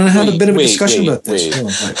I want to have a bit of a discussion about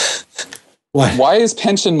this. What? Why is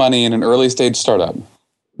pension money in an early stage startup?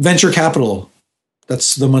 Venture capital.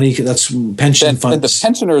 That's the money. That's pension funds. The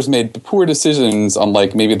pensioners made poor decisions on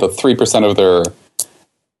maybe the 3% of their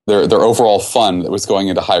overall fund that was going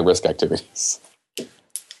into high risk activities.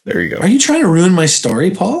 There you go. Are you trying to ruin my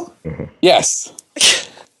story, Paul? Mm-hmm. Yes.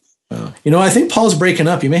 I think Paul's breaking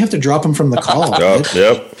up. You may have to drop him from the call.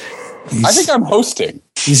 Yep. I think I'm hosting.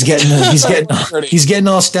 He's getting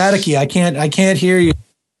all staticky. I can't hear you.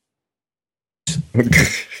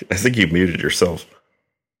 I think you muted yourself.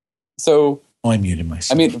 So I muted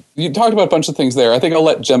myself. You talked about a bunch of things there. I think I'll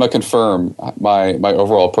let Gemma confirm my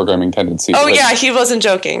overall programming tendency. Oh, yeah, he wasn't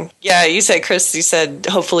joking. Yeah, you said, Chris,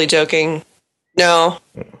 hopefully joking. No.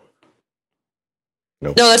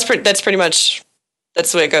 Nope. No, that's pretty much,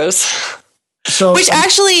 that's the way it goes. So, which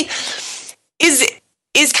actually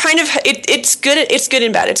is kind of, it's good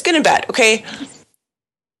and bad. It's good and bad, okay?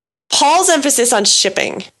 Paul's emphasis on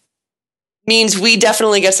shipping means we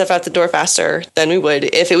definitely get stuff out the door faster than we would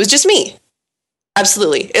if it was just me.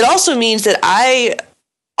 Absolutely. It also means that I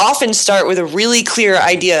often start with a really clear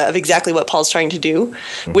idea of exactly what Paul's trying to do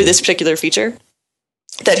with this particular feature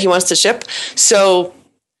that he wants to ship. So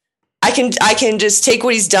I can just take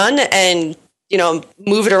what he's done and,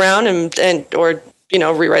 move it around or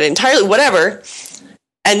rewrite it entirely, whatever,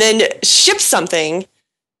 and then ship something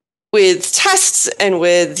with tests and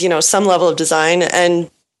with, some level of design and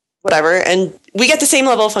whatever. And we get the same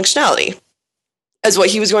level of functionality as what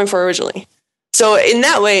he was going for originally. So in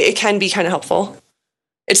that way, it can be kind of helpful.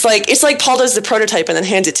 It's like Paul does the prototype and then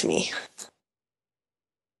hands it to me.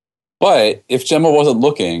 But if Gemma wasn't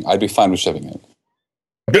looking, I'd be fine with shipping it.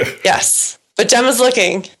 Yes, but Gemma's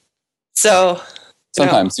looking. So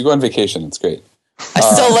sometimes you go on vacation. It's great. I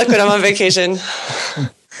still look when I'm on vacation.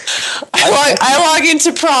 I log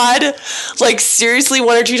into Prod like seriously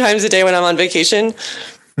 1 or 2 times a day when I'm on vacation,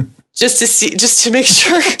 just to make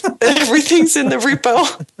sure that everything's in the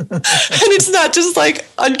repo, and it's not just like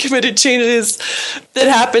uncommitted changes that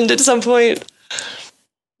happened at some point.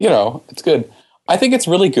 It's good. I think it's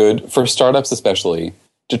really good for startups, especially,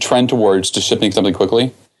 to trend towards just shipping something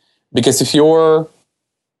quickly, because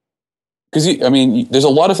there's a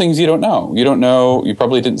lot of things you don't know. You don't know. You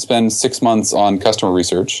probably didn't spend 6 months on customer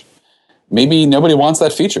research. Maybe nobody wants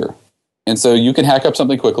that feature. And so you can hack up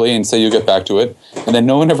something quickly and say you'll get back to it, and then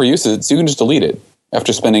no one ever uses it, so you can just delete it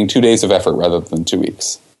after spending 2 days of effort rather than 2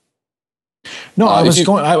 weeks. No, I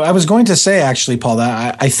was going to say, actually, Paul,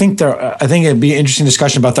 that I think it'd be an interesting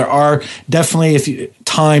discussion about, there are definitely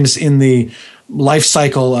times in the life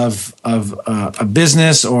cycle of a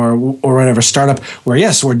business or whatever startup where,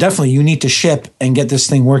 yes, you need to ship and get this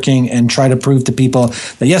thing working and try to prove to people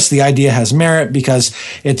that, yes, the idea has merit, because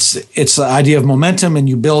it's the idea of momentum, and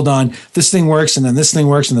you build on this thing works, and then this thing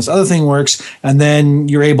works, and this other thing works, and then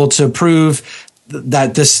you're able to prove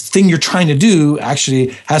that this thing you're trying to do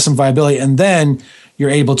actually has some viability, and then you're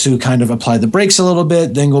able to kind of apply the brakes a little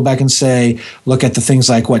bit, then go back and say, look at the things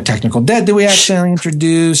like, what technical debt did we actually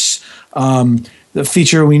introduce? The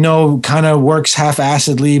feature we know kind of works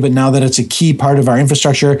half-assedly, but now that it's a key part of our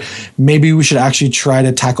infrastructure, maybe we should actually try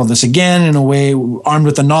to tackle this again in a way armed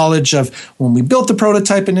with the knowledge of when we built the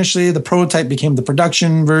prototype initially, the prototype became the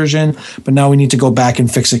production version, but now we need to go back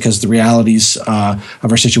and fix it because the realities of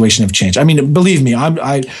our situation have changed. I mean, believe me,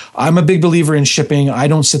 I'm a big believer in shipping. I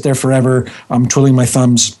don't sit there forever. I'm twiddling my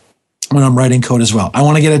thumbs when I'm writing code as well. I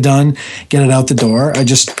want to get it done, get it out the door. I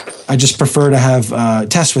just prefer to have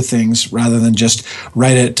tests with things rather than just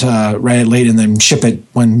write it late and then ship it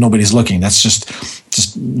when nobody's looking. That's just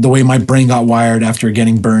the way my brain got wired after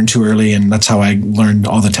getting burned too early, and that's how I learned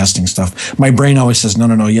all the testing stuff. My brain always says,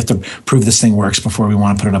 no, you have to prove this thing works before we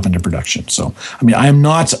want to put it up into production. So, I mean, I am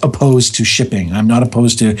not opposed to shipping. I'm not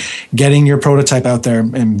opposed to getting your prototype out there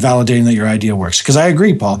and validating that your idea works. Because I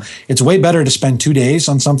agree, Paul, it's way better to spend 2 days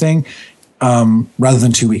on something rather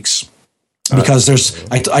than 2 weeks. Because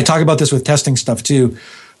I talk about this with testing stuff too.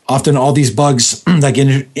 Often all these bugs that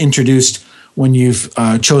get introduced when you've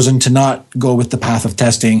chosen to not go with the path of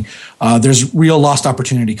testing, there's real lost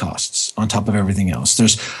opportunity costs on top of everything else.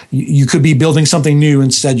 You could be building something new,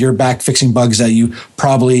 instead you're back fixing bugs that you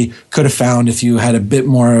probably could have found if you had a bit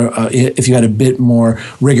more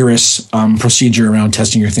rigorous procedure around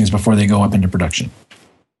testing your things before they go up into production.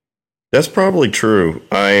 That's probably true.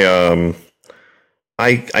 I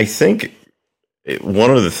think one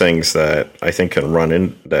of the things that I think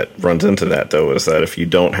runs into that, though, is that if you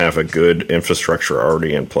don't have a good infrastructure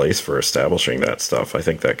already in place for establishing that stuff, I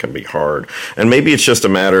think that can be hard. And maybe it's just a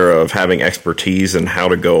matter of having expertise in how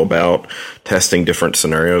to go about testing different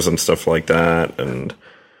scenarios and stuff like that. And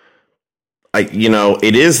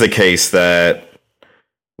it is the case that,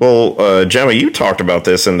 well, Gemma, you talked about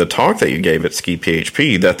this in the talk that you gave at Ski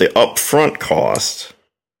PHP, that the upfront cost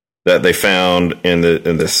that they found in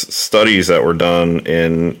the studies that were done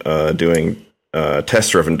in doing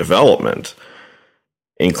test-driven development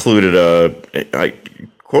included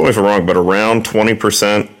quote me if I'm wrong, but around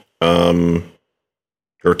 20%,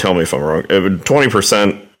 or tell me if I'm wrong,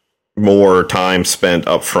 20% more time spent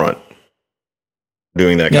up front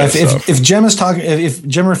doing that kind of stuff. If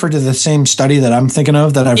Gemma referred to the same study that I'm thinking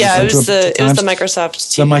of, that I've referred to it was the Microsoft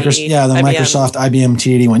Microsoft IBM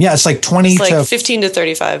T81. Yeah, it's like 20 to 15 to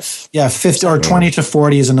 35. Yeah, 50 or 20 to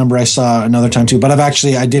 40 is a number I saw another time too. But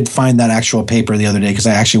I did find that actual paper the other day because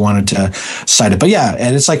I actually wanted to cite it. But yeah,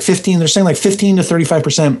 and it's like 15. They're saying like 15 to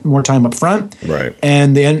 35% more time up front, right?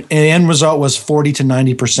 And the end result was 40 to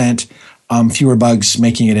 90%. Fewer bugs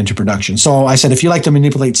making it into production. So I said, if you like to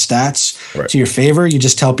manipulate stats to your favor, you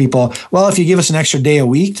just tell people, well, if you give us an extra day a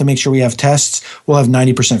week to make sure we have tests, we'll have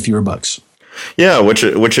 90% fewer bugs. Yeah, which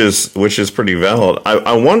is pretty valid.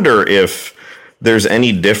 I wonder if there's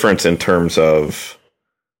any difference in terms of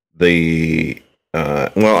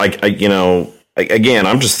Again,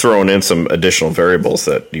 I'm just throwing in some additional variables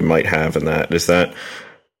that you might have in that. Is that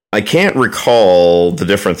I can't recall the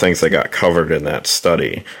different things that got covered in that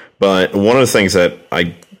study, but one of the things that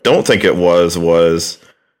I don't think it was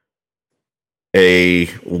a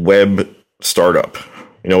web startup.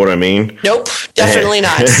 You know what I mean? Nope, definitely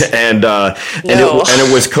not. And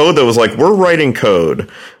it was code that was like, we're writing code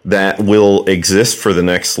that will exist for the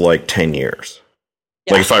next 10 years.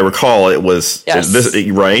 Yeah. Like if I recall, it was this,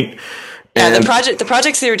 right? Yeah, and the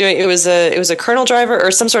projects they were doing, it was a kernel driver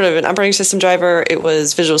or some sort of an operating system driver. It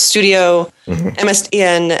was Visual Studio,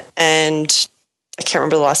 MSDN, and I can't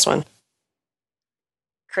remember the last one.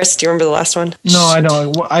 Chris, do you remember the last one? No,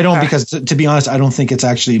 I don't because to be honest, I don't think it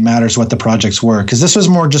actually matters what the projects were, because this was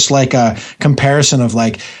more just like a comparison of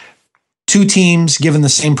two teams given the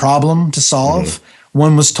same problem to solve. Mm-hmm.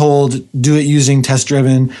 One was told, do it using test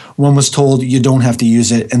driven. One was told you don't have to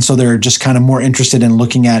use it. And so they're just kind of more interested in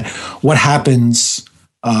looking at what happens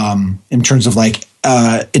in terms of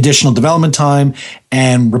additional development time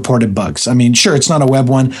and reported bugs. I mean, sure, it's not a web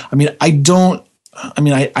one. I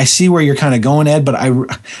see where you're kind of going, Ed, but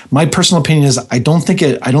my personal opinion is I don't think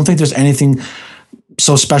there's anything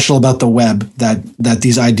so special about the web that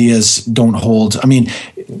these ideas don't hold. I mean,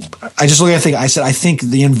 I just look at it, I think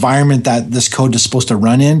the environment that this code is supposed to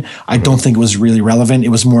run in, I don't think it was really relevant. It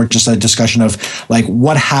was more just a discussion of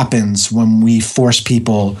what happens when we force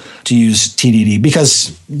people to use TDD,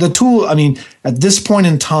 because the tool, I mean, at this point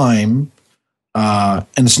in time, and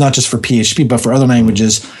it's not just for PHP, but for other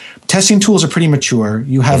languages, testing tools are pretty mature.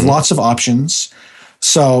 You have lots of options.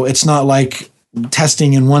 So it's not like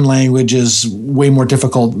testing in one language is way more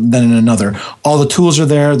difficult than in another. All the tools are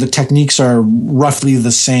there. The techniques are roughly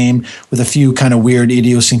the same with a few kind of weird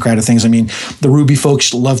idiosyncratic things. I mean, the Ruby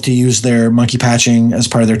folks love to use their monkey patching as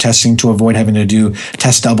part of their testing to avoid having to do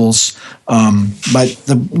test doubles. But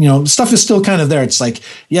the stuff is still kind of there. It's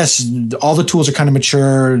yes, all the tools are kind of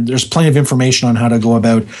mature. There's plenty of information on how to go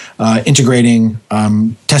about integrating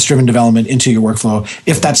test-driven development into your workflow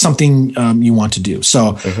if that's something you want to do.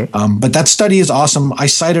 So, but that study is awesome. I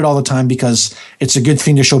cite it all the time because it's a good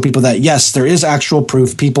thing to show people that yes, there is actual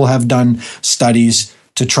proof. People have done studies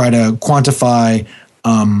to try to quantify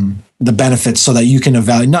the benefits so that you can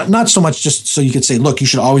evaluate, not so much just so you could say, look, you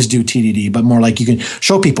should always do TDD, but more like you can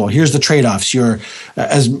show people, here's the trade-offs. You're,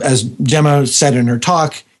 as Gemma said in her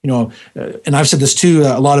talk, and I've said this too,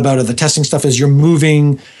 a lot about it, the testing stuff is you're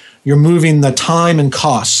moving the time and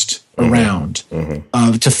cost around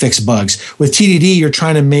to fix bugs. With TDD, you're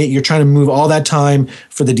trying to move all that time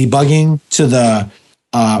for the debugging to the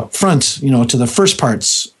front, to the first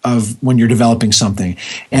parts of when you're developing something.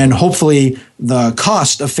 And hopefully the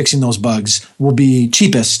cost of fixing those bugs will be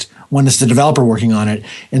cheapest when it's the developer working on it,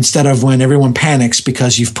 instead of when everyone panics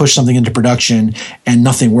because you've pushed something into production and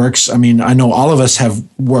nothing works. I mean, I know all of us have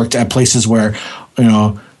worked at places where,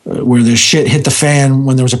 where the shit hit the fan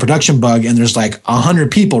when there was a production bug and there's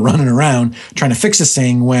 100 people running around trying to fix this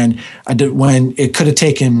thing when it could have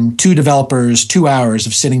taken 2 developers 2 hours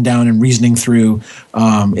of sitting down and reasoning through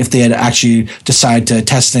if they had actually decided to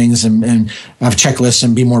test things and have checklists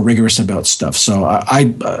and be more rigorous about stuff. So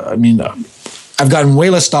I mean, I've gotten way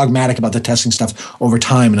less dogmatic about the testing stuff over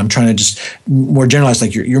time, and I'm trying to just more generalize,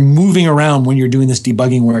 you're moving around when you're doing this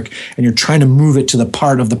debugging work, and you're trying to move it to the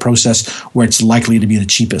part of the process where it's likely to be the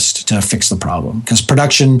cheapest to fix the problem. Because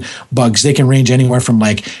production bugs, they can range anywhere from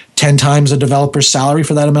 10 times a developer's salary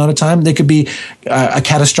for that amount of time. They could be a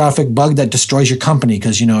catastrophic bug that destroys your company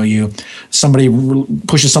because somebody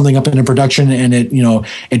pushes something up into production and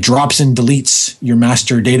it drops and deletes your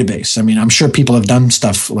master database. I mean, I'm sure people have done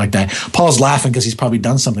stuff like that. Paul's laughing because he's probably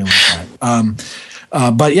done something like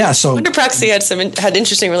that. But yeah, so WonderProxy had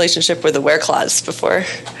interesting relationship with the where clause before,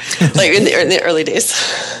 in the early days.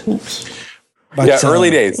 But,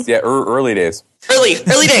 early days. Yeah, early days. Early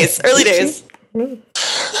days.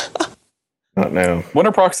 Not now.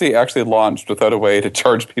 WonderProxy actually launched without a way to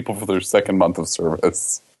charge people for their second month of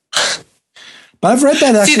service. But I've read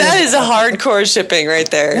that. Actually, see, that is a hardcore shipping right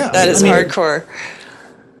there. Yeah, that is hardcore.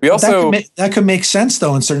 We also that could make sense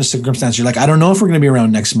though in certain circumstances. You're I don't know if we're going to be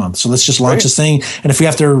around next month, so let's just launch this thing. And if we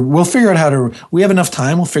have to, we'll figure out how to. We have enough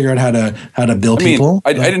time. We'll figure out how to bill people.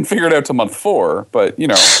 I didn't figure it out till month 4, but we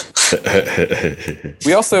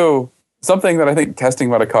also, something that I think testing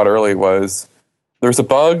might have caught early was there's a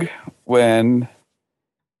bug when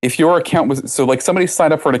if your account was somebody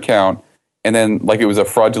signed up for an account and then it was a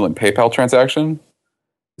fraudulent PayPal transaction.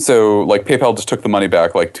 So PayPal just took the money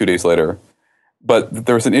back 2 days later. But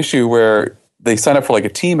there was an issue where they signed up for a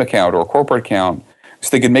team account or a corporate account so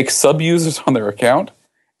they could make sub-users on their account,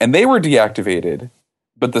 and they were deactivated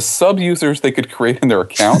but the sub-users they could create in their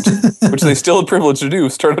account, which they still had privilege to do,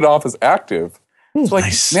 started off as active. It's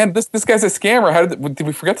like, man, this guy's a scammer. Did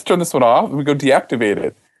we forget to turn this one off? And we go deactivate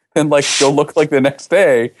it. And like go look like the next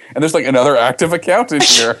day, and there's like another active account in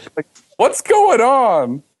here. Like, what's going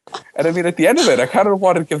on? And I mean, at the end of it, I kind of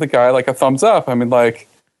wanted to give the guy like a thumbs up. I mean, like,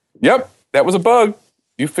 yep, that was a bug.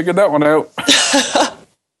 You figured that one out.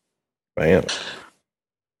 Man.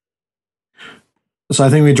 So I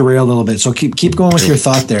think we derailed a little bit. So keep going with your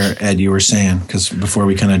thought there, Ed. You were saying, because before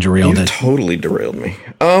we kind of derailed it. Totally derailed me.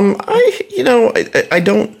 I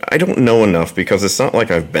don't know enough, because it's not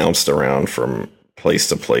like I've bounced around from place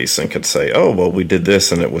to place and could say, oh, well, we did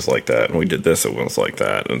this and it was like that, and we did this, it was like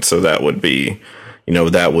that, and so that would be,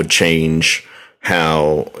 that would change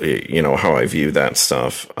how I view that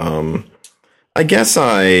stuff. I guess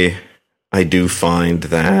I do find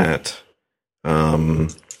that.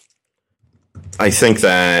 I think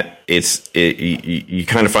that you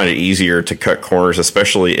kind of find it easier to cut corners,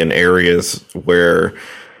 especially in areas where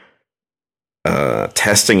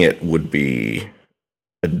testing it would be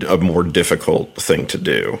a more difficult thing to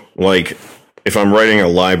do. Like if I'm writing a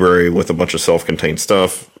library with a bunch of self-contained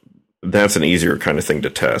stuff, that's an easier kind of thing to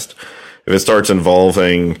test. If it starts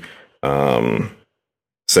involving,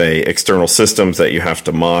 say, external systems that you have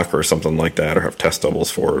to mock or something like that, or have test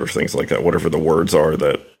doubles for it, or things like that, whatever the words are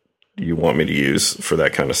that you want me to use for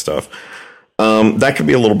that kind of stuff, that could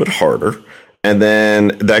be a little bit harder. And then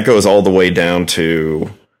that goes all the way down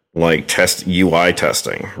to like test UI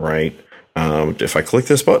testing, right? If I click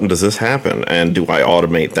this button, does this happen? And do I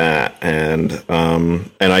automate that? And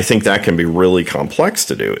I think that can be really complex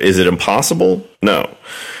to do. Is it impossible? No,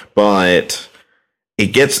 but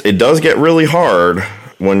it does get really hard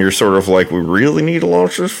when you're sort of like, we really need to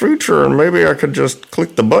launch this feature, and maybe I could just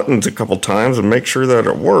click the buttons a couple times and make sure that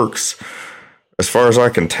it works, as far as I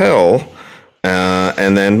can tell,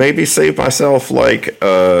 and then maybe save myself like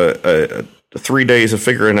 3 days of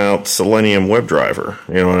figuring out Selenium WebDriver.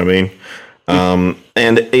 You know what I mean? And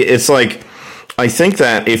it's like, I think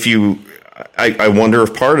that I wonder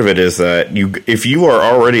if part of it is that if you are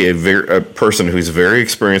already a person who's very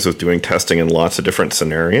experienced with doing testing in lots of different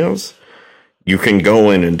scenarios, you can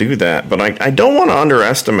go in and do that. But I don't want to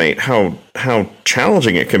underestimate how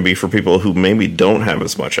challenging it can be for people who maybe don't have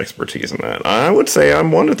as much expertise in that. I would say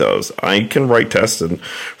I'm one of those. I can write tests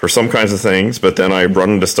for some kinds of things, but then I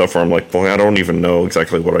run into stuff where I'm like, boy, I don't even know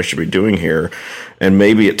exactly what I should be doing here. And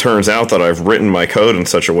maybe it turns out that I've written my code in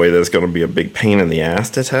such a way that it's going to be a big pain in the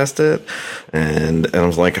ass to test it. And I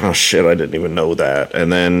was like, oh shit, I didn't even know that.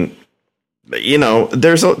 And then,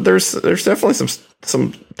 there's definitely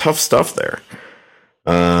some tough stuff there.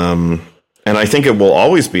 And I think it will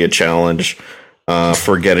always be a challenge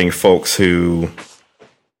for getting folks who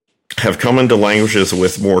have come into languages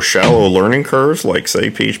with more shallow learning curves, like,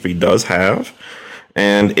 say, PHP does have.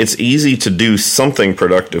 And it's easy to do something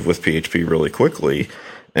productive with PHP really quickly.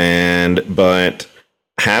 But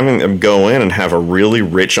having them go in and have a really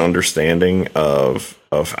rich understanding of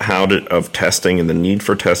testing and the need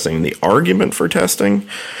for testing, and the argument for testing,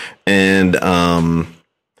 and that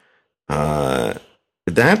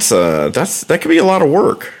could be a lot of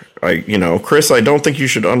work. Chris, I don't think you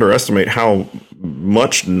should underestimate how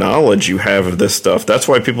much knowledge you have of this stuff. That's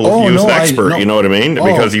why people use Expert. You know what I mean?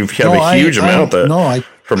 Because you have a huge amount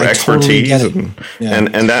from expertise, totally and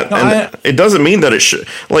it doesn't mean that it should.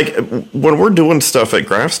 Like when we're doing stuff at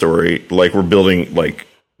Graph Story, like we're building, like,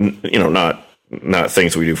 not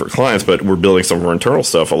things we do for clients, but we're building some of our internal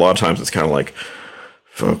stuff. A lot of times it's kind of like,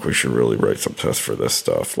 fuck, we should really write some tests for this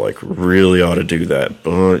stuff. Like, we really ought to do that.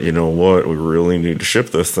 But you know what? We really need to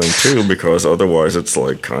ship this thing too, because otherwise it's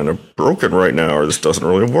like kind of broken right now, or this doesn't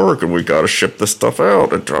really work, and we got to ship this stuff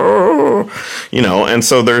out. And, and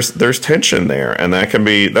so there's tension there, and that can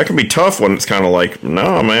be tough when it's kind of like,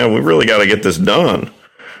 no, man, we really got to get this done,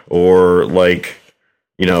 or like,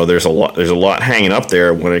 there's a lot hanging up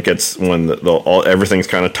there when everything's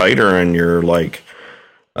kind of tighter, and you're like,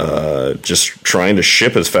 just trying to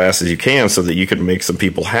ship as fast as you can so that you can make some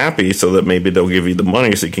people happy, so that maybe they'll give you the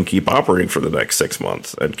money so you can keep operating for the next 6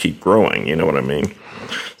 months and keep growing. You know what I mean?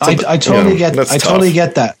 So, I totally get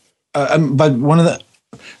that. But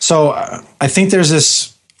I think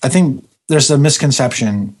there's a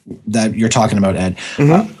misconception that you're talking about, Ed.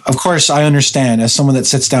 Mm-hmm. Of course, I understand, as someone that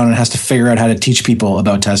sits down and has to figure out how to teach people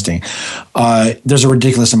about testing, there's a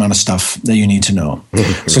ridiculous amount of stuff that you need to know.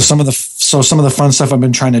 So some of the fun stuff I've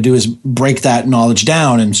been trying to do is break that knowledge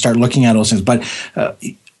down and start looking at those things. But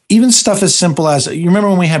even stuff as simple as, you remember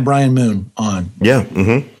when we had Brian Moon on? Yeah.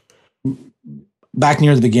 Mm-hmm. Back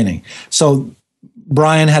near the beginning. So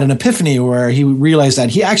Brian had an epiphany where he realized that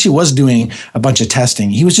he actually was doing a bunch of testing.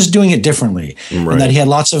 He was just doing it differently. Right. And that he had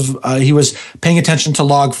lots of, he was paying attention to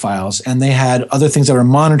log files, and they had other things that were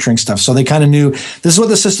monitoring stuff. So they kind of knew this is what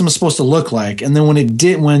the system is supposed to look like. And then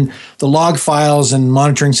when the log files and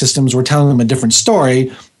monitoring systems were telling them a different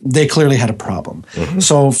story, they clearly had a problem. Mm-hmm.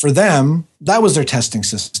 So for them, that was their testing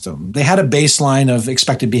system. They had a baseline of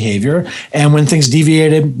expected behavior, and when things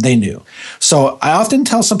deviated, they knew. So I often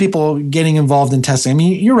tell some people getting involved in testing, I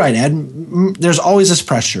mean, you're right, Ed, there's always this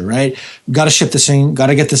pressure, right? Got to ship this thing, got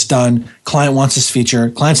to get this done. Client wants this feature.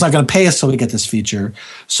 Client's not going to pay us till we get this feature.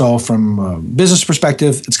 So from a business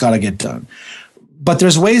perspective, it's got to get done. But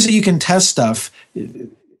there's ways that you can test stuff.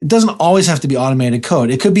 It doesn't always have to be automated code.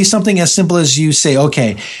 It could be something as simple as you say,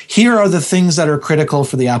 okay, here are the things that are critical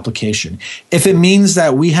for the application. If it means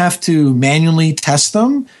that we have to manually test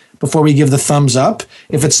them before we give the thumbs up,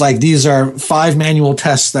 if it's like these are 5 manual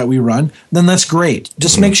tests that we run, then that's great.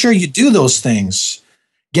 Just make sure you do those things.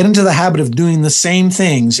 Get into the habit of doing the same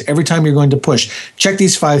things every time you're going to push. Check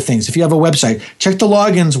these 5 things. If you have a website, check the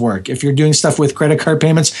logins work. If you're doing stuff with credit card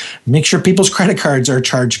payments, make sure people's credit cards are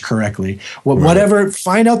charged correctly. Whatever,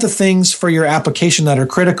 find out the things for your application that are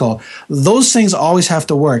critical. Those things always have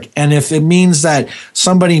to work. And if it means that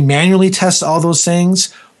somebody manually tests all those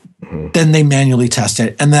things, then they manually test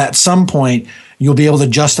it. And at some point, you'll be able to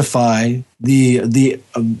justify the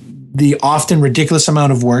often ridiculous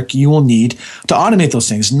amount of work you will need to automate those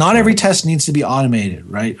things. Not every test needs to be automated,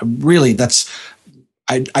 right? Really,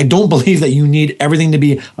 I don't believe that you need everything to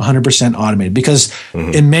be 100% automated, because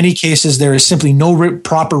in many cases there is simply no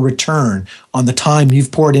proper return on the time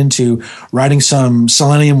you've poured into writing some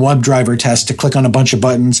Selenium WebDriver test to click on a bunch of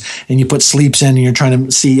buttons, and you put sleeps in and you're trying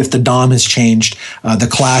to see if the DOM has changed, the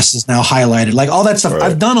class is now highlighted, like all that stuff. Right.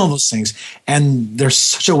 I've done all those things, and they're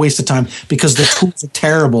such a waste of time because the tools are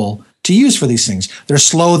terrible to use for these things. They're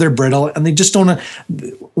slow, they're brittle, and they just don't.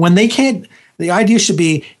 When they can't. The idea should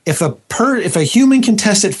be if a human can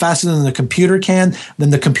test it faster than the computer can,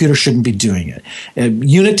 then the computer shouldn't be doing it.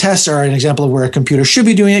 Unit tests are an example of where a computer should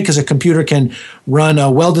be doing it, because a computer can run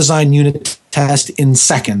a well-designed unit test in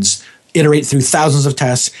seconds, iterate through thousands of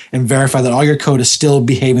tests, and verify that all your code is still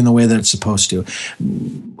behaving the way that it's supposed to.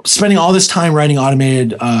 Spending all this time writing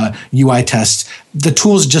automated UI tests, the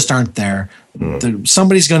tools just aren't there. One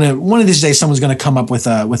of these days, someone's going to come up with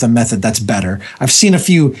a method that's better. I've seen a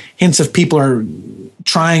few hints of people are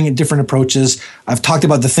trying different approaches. I've talked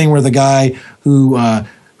about the thing where the guy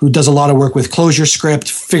who does a lot of work with ClojureScript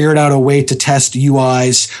figured out a way to test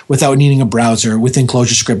UIs without needing a browser within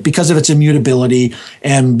ClojureScript because of its immutability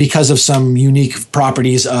and because of some unique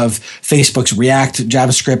properties of Facebook's React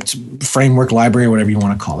JavaScript framework library, or whatever you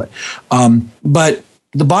want to call it. But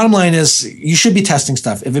the bottom line is you should be testing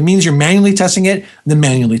stuff. If it means you're manually testing it, then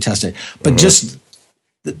manually test it. But just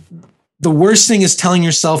the worst thing is telling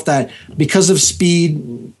yourself that because of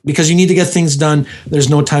speed, because you need to get things done, there's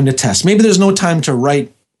no time to test. Maybe there's no time to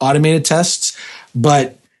write automated tests,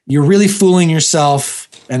 but you're really fooling yourself.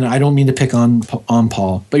 And I don't mean to pick on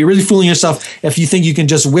Paul, but you're really fooling yourself if you think you can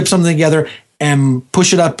just whip something together and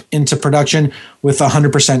push it up into production with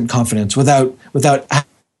 100% confidence without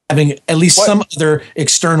having at least some other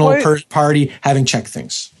external party having checked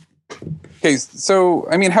things. Okay, so,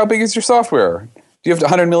 I mean, how big is your software? Do you have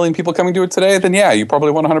 100 million people coming to it today? Then yeah, you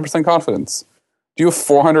probably want 100% confidence. Do you have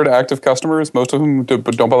 400 active customers, most of whom don't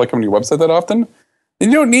bother coming to your website that often?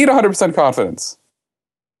 Then you don't need 100% confidence.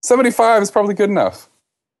 75 is probably good enough.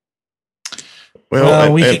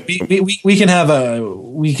 Well, we can have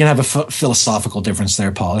a philosophical difference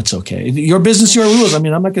there, Paul. It's okay. Your business, your rules. I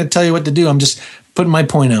mean, I'm not going to tell you what to do. I'm just putting my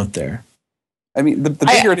point out there. I mean, the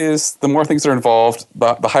bigger it is, the more things are involved,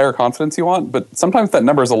 the higher confidence you want. But sometimes that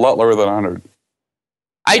number is a lot lower than 100.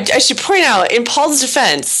 I should point out, in Paul's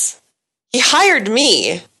defense, he hired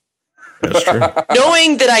me. That's true.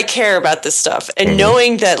 Knowing that I care about this stuff, and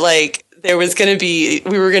knowing that we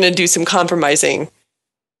were going to do some compromising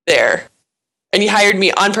there. And he hired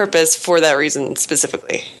me on purpose for that reason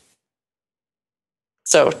specifically.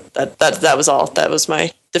 So that was all. That was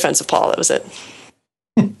my defense of Paul. That was it.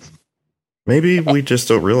 Maybe we just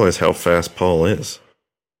don't realize how fast Paul is.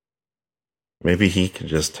 Maybe he can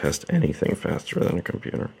just test anything faster than a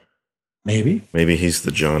computer. Maybe he's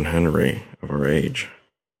the John Henry of our age.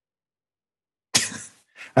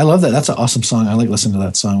 I love that. That's an awesome song. I like listening to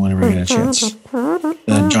that song whenever I get a chance.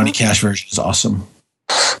 The Johnny Cash version is awesome.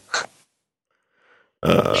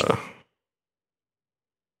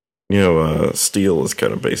 Steel is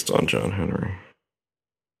kind of based on John Henry.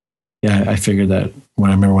 Yeah, I figured that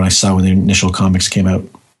when I saw when the initial comics came out.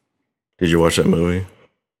 Did you watch that movie?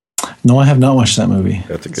 No, I have not watched that movie.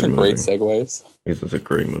 That's a good Some movie. great segues. It's a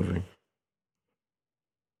great movie.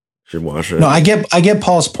 Should watch it. No, I get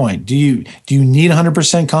Paul's point. Do you need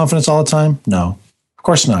 100% confidence all the time? No, of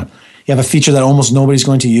course not. You have a feature that almost nobody's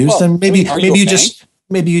going to use, then maybe you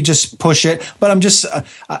just push it. But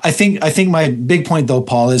I think my big point though,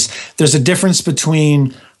 Paul, is there's a difference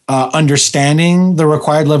between understanding the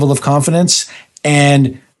required level of confidence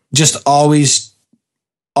and just always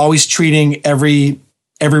treating every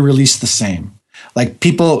release the same. Like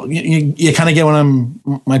people, you kind of get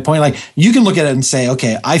my point. Like you can look at it and say,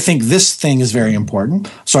 okay, I think this thing is very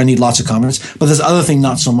important, so I need lots of confidence, but this other thing,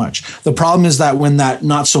 not so much. The problem is that when that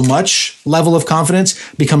not so much level of confidence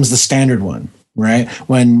becomes the standard one, right?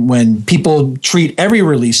 When people treat every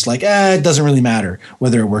release like, it doesn't really matter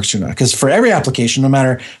whether it works or not. Because for every application, no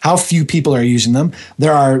matter how few people are using them,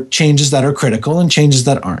 there are changes that are critical and changes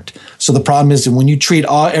that aren't. So the problem is that when you treat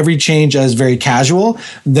every change as very casual,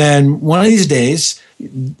 then one of these days,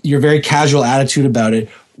 your very casual attitude about it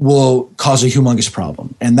will cause a humongous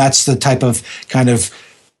problem. And that's the type of kind of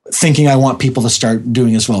thinking I want people to start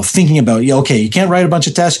doing as well. Thinking about, okay, you can't write a bunch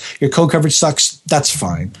of tests, your code coverage sucks, that's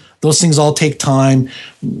fine. Those things all take time.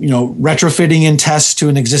 Retrofitting in tests to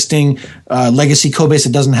an existing legacy code base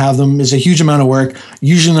that doesn't have them is a huge amount of work.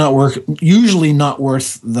 Usually not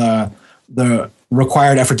worth the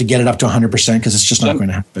required effort to get it up to 100% because it's just not going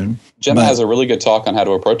to happen. Gemma has a really good talk on how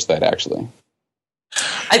to approach that, actually.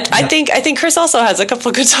 I think Chris also has a couple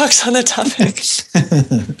of good talks on the topic.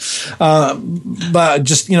 But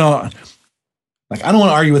just like I don't want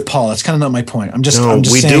to argue with Paul. That's kind of not my point. I'm just we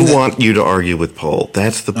saying do want you to argue with Paul.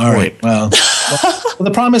 That's the point. All right, well,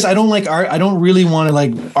 the problem is I don't really want to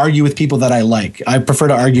like argue with people that I like. I prefer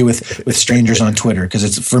to argue with strangers on Twitter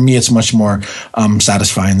because for me it's much more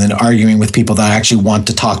satisfying than arguing with people that I actually want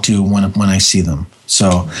to talk to when I see them.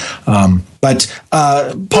 So, but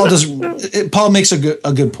Paul makes a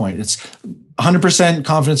good point. It's 100%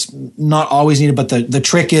 confidence, not always needed, but the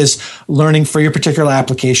trick is learning for your particular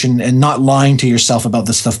application and not lying to yourself about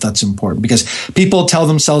the stuff that's important, because people tell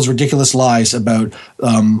themselves ridiculous lies about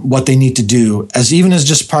what they need to do as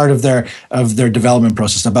just part of their development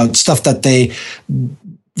process, about stuff that they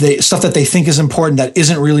think is important that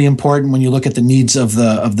isn't really important when you look at the needs of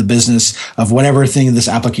the business of whatever thing this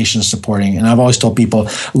application is supporting. And I've always told people,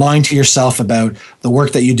 lying to yourself about the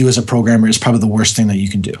work that you do as a programmer is probably the worst thing that you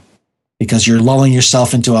can do, because you're lulling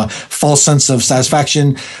yourself into a false sense of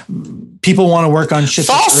satisfaction. People want to work on shit.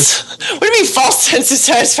 False? What do you mean false sense of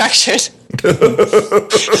satisfaction?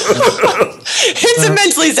 It's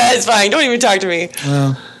immensely satisfying. Don't even talk to me.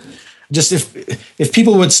 Just if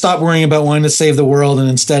people would stop worrying about wanting to save the world and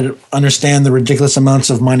instead understand the ridiculous amounts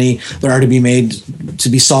of money that are to be made to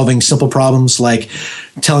be solving simple problems like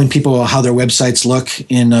telling people how their websites look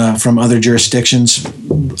from other jurisdictions,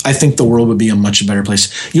 I think the world would be a much better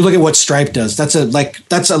place. You look at what Stripe does. That's a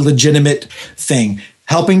legitimate thing,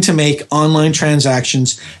 helping to make online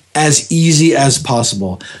transactions as easy as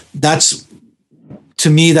possible. To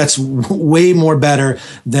me, that's way more better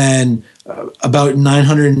than about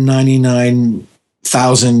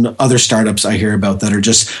 999,000 other startups I hear about that are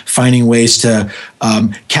just finding ways to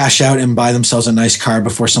cash out and buy themselves a nice car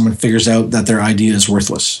before someone figures out that their idea is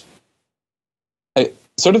worthless.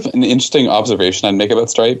 Sort of an interesting observation I'd make about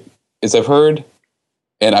Stripe is I've heard,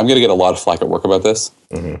 and I'm going to get a lot of flack at work about this,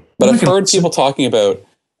 but I've heard people talking about,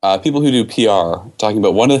 people who do PR, talking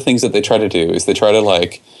about one of the things that they try to do is they try to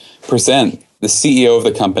like present the CEO of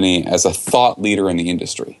the company as a thought leader in the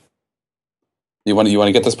industry. You want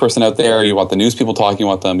to get this person out there. You want the news people talking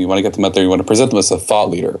about them. You want to get them out there. You want to present them as a thought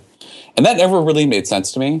leader. And that never really made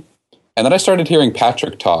sense to me. And then I started hearing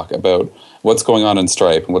Patrick talk about what's going on in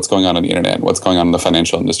Stripe and what's going on the internet and what's going on in the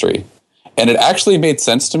financial industry. And it actually made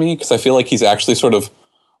sense to me because I feel like he's actually sort of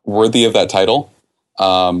worthy of that title.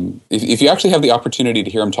 If you actually have the opportunity to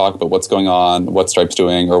hear him talk about what's going on, what Stripe's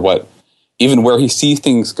doing, or even where he sees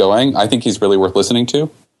things going, I think he's really worth listening to.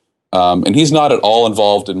 And he's not at all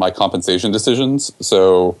involved in my compensation decisions,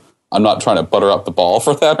 so I'm not trying to butter up the ball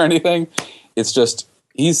for that or anything. It's just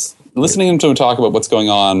he's listening to him talk about what's going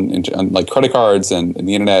on in like credit cards and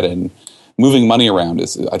the internet and moving money around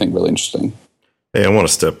is, I think, really interesting. Hey, I want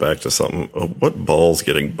to step back to something. What ball's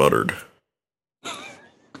getting buttered?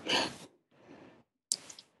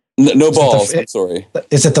 No balls. I'm sorry.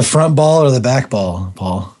 Is it the front ball or the back ball,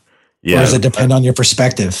 Paul? Yeah. Or does it depend on your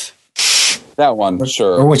perspective? That one,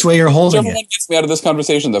 sure. Or which way you're holding Whichever one gets me out of this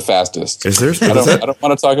conversation the fastest. Is there? I don't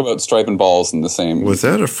want to talk about Stripe and balls in the same. Was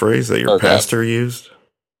that a phrase that your pastor used?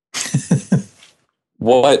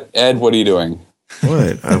 What, Ed? What are you doing?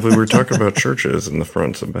 What? We were talking about churches in the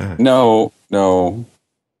fronts and back. No.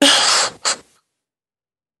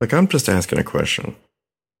 Like, I'm just asking a question.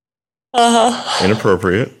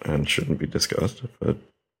 Inappropriate and shouldn't be discussed. But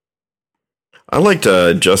I liked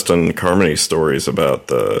Justin Carmony's stories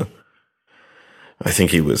about I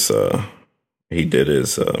think he did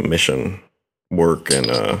his mission work in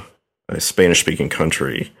a Spanish-speaking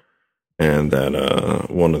country, and that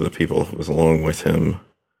one of the people who was along with him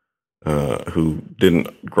who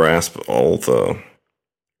didn't grasp all the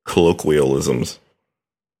colloquialisms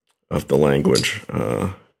of the language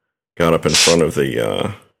got up in front of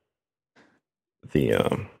the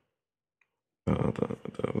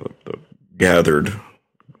gathered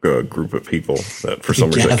group of people that for some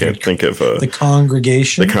reason I can't think of the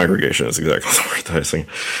congregation. The congregation is exactly the word that I was saying.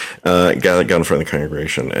 Got in front of the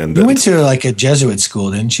congregation, and you went to like a Jesuit school,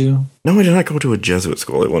 didn't you? No, I did not go to a Jesuit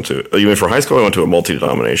school. I went to you mean for high school? I went to a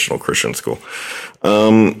multi-denominational Christian school.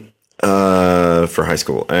 For high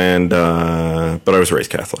school, and but I was raised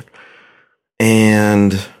Catholic,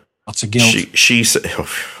 and lots of guilt. She said, oh,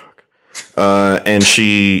 fuck. And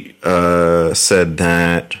she said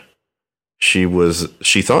that she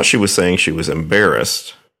thought she was saying she was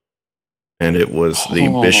embarrassed, and it was the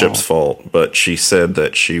bishop's fault. But she said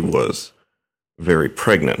that she was very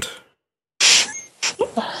pregnant,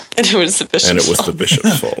 and it was the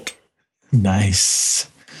bishop's fault. Nice.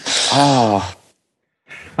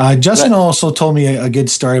 Justin also told me a good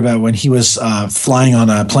story about when he was flying on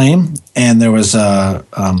a plane, and there was a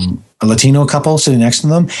Latino couple sitting next to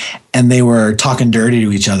them, and they were talking dirty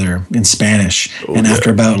to each other in Spanish. And after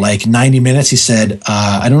about like 90 minutes, he said,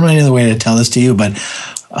 I don't know any other way to tell this to you, but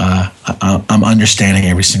I'm understanding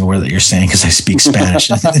every single word that you're saying because I speak Spanish.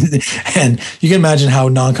 And you can imagine how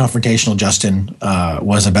non-confrontational Justin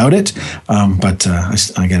was about it. But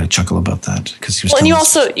I get a chuckle about that because he was. Well, and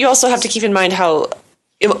you also have to keep in mind how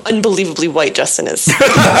unbelievably white Justin is.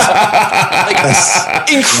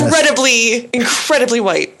 Incredibly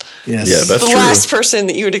white. Yes. Yeah, that's the true. last person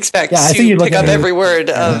that you would expect I think to you'd pick up every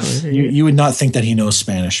word of. You would not think that he knows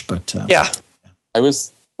Spanish, but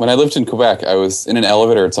When I lived in Quebec, I was in an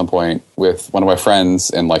elevator at some point with one of my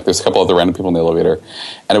friends, and like there's a couple other random people in the elevator,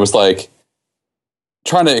 and it was like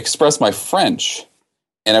trying to express my French,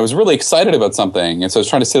 and I was really excited about something, and so I was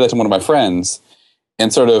trying to say that to one of my friends.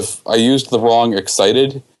 And sort of, I used the wrong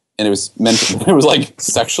excited, and it was like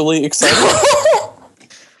sexually excited.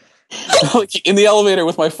 Like in the elevator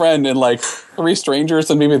with my friend and like 3 strangers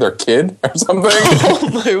and maybe their kid or something.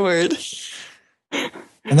 Oh my word.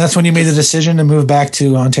 And that's when you made the decision to move back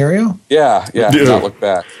to Ontario? Yeah, not look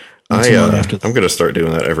back. I'm going to start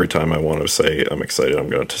doing that every time I want to say I'm excited. I'm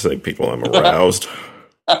going to say people I'm aroused.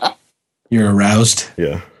 You're aroused?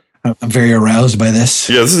 Yeah. I'm very aroused by this.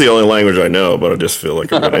 Yeah, this is the only language I know, but I just feel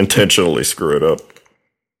like I'm going to intentionally screw it up.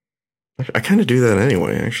 I kind of do that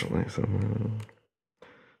anyway, actually. So,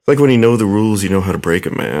 it's like when you know the rules, you know how to break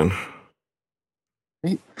them, man.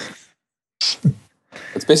 It's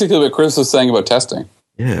basically what Chris was saying about testing.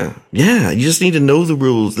 Yeah, you just need to know the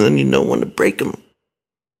rules, and then you know when to break them.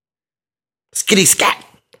 Skitty scat.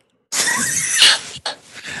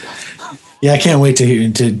 Yeah, I can't wait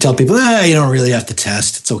to tell people, you don't really have to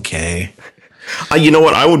test. It's okay. You know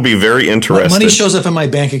what? I would be very interested. Money shows up in my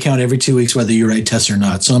bank account every 2 weeks, whether you write tests or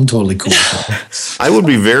not. So I'm totally cool with that. I would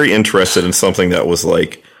be very interested in something that was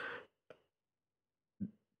like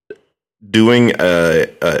doing a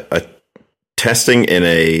testing in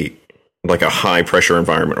a high pressure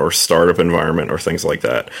environment or startup environment or things like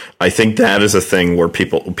that. I think that is a thing where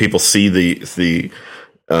people see the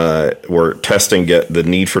where the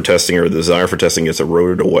need for testing or the desire for testing gets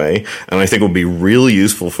eroded away. And I think it would be really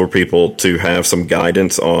useful for people to have some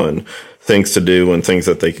guidance on things to do and things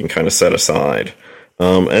that they can kind of set aside.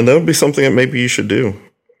 And that would be something that maybe you should do.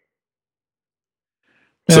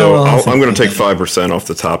 Yeah, so I'm going to take 5% off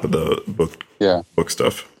the top of the book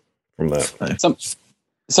stuff from that.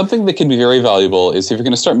 Something that can be very valuable is if you're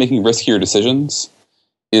going to start making riskier decisions,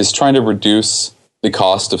 is trying to reduce the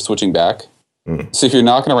cost of switching back. So if you're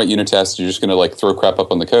not going to write unit tests, you're just going to like throw crap up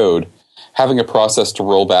on the code, having a process to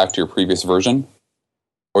roll back to your previous version,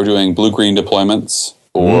 or doing blue-green deployments,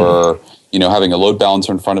 or having a load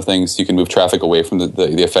balancer in front of things so you can move traffic away from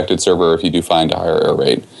the affected server if you do find a higher error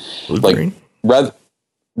rate. Blue-green? Like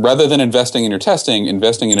rather than investing in your testing,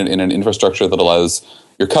 investing in an infrastructure that allows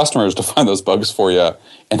your customers to find those bugs for you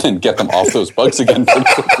and then get them off those bugs again pretty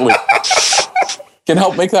quickly. Can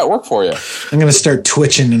help make that work for you. I'm going to start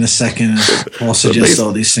twitching in a second. I'll suggest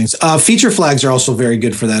all these things. Feature flags are also very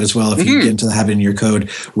good for that as well. If you get into the habit in your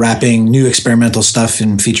code, wrapping new experimental stuff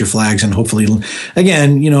in feature flags, and hopefully,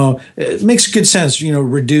 again, it makes good sense.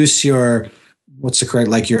 Reduce your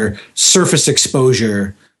your surface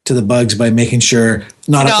exposure to the bugs by making sure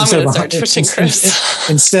I'm going to start twitching, Chris.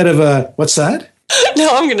 Instead of a what's that? No,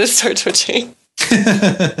 I'm going to start twitching.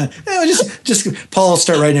 No, just Paul will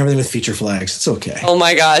start writing everything with feature flags. It's okay. Oh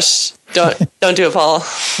my gosh! Don't do it, Paul.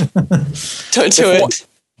 Don't do it.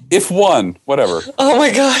 Whatever. Oh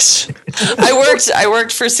my gosh! I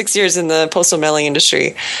worked for 6 years in the postal mailing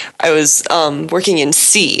industry. I was working in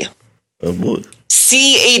C. Oh boy.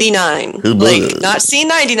 C89, like not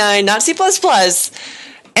C99, not C++,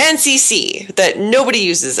 and CC that nobody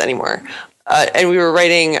uses anymore. And we were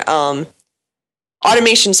writing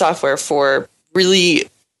automation software for really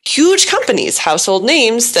huge companies, household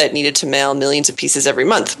names that needed to mail millions of pieces every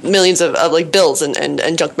month, millions of like bills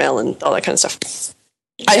and junk mail and all that kind of stuff.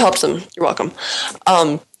 I helped them. You're welcome.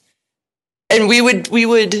 And we would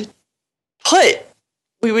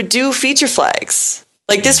do feature flags.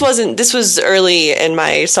 Like this was early in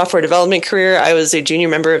my software development career. I was a junior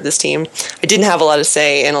member of this team. I didn't have a lot of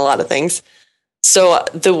say in a lot of things. So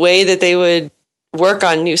the way that they would work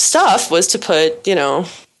on new stuff was to put,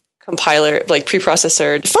 compiler, like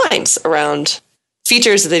preprocessor defines around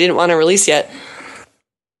features that they didn't want to release yet.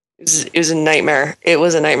 It was a nightmare. It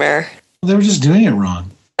was a nightmare. Well, they were just doing it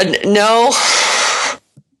wrong. No.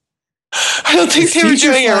 I don't think they were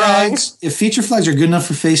doing it wrong. If feature flags are good enough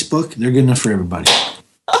for Facebook, they're good enough for everybody.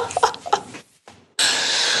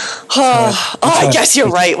 I guess you're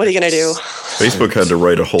right. What are you going to do? Facebook had to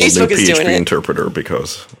write a whole new PHP interpreter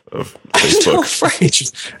because of Facebook. Right.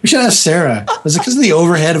 We should ask Sarah. Was it because of the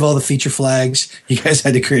overhead of all the feature flags you guys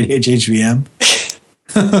had to create HHVM?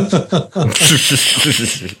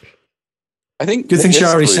 I think good thing she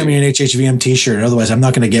already sent me an HHVM t-shirt. Otherwise, I'm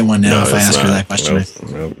not going to get one now if I ask her that question.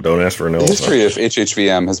 No, don't ask for no. The history of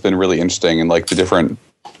HHVM has been really interesting, and like the different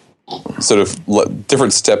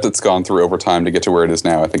different step that's gone through over time to get to where it is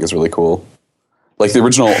now, I think is really cool. Like the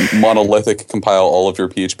original monolithic compile all of your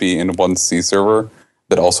PHP into one C server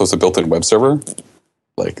that also has a built-in web server.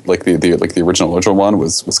 Like the original one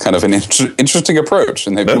was kind of an interesting approach,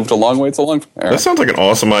 and they've moved a long ways along from there. That sounds like an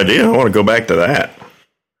awesome idea. I want to go back to that.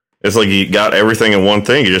 It's like you got everything in one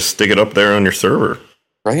thing. You just stick it up there on your server.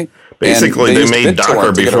 Right. Basically, they made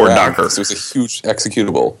Docker before Docker. So it was a huge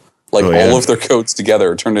executable. Like all of their codes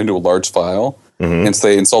together turned into a large file. Mm-hmm. And so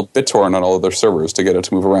they installed BitTorrent on all of their servers to get it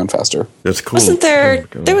to move around faster. That's cool. Wasn't there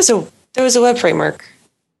was a web framework.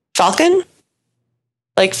 Falcon?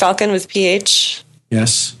 Like Falcon with PH?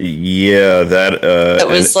 Yes. Yeah, that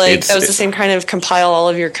was the same kind of compile all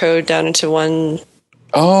of your code down into one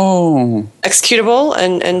executable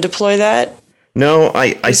and deploy that. No,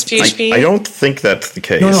 I don't think that's the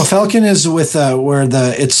case. No, Falcon is with where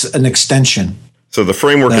it's an extension. So the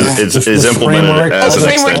framework is implemented as an extension. The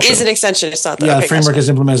framework is an extension. It's not that. Yeah, the framework is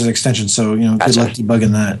implemented as an extension. So, good luck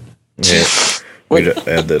debugging that. Yeah. We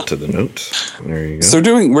add that to the notes. There you go. So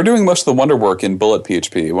we're doing much of the wonder work in Bullet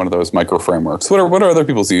PHP, one of those micro frameworks. What are other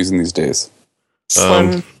people using these days?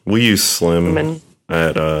 Slim. We use Slim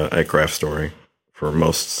at Craft Story for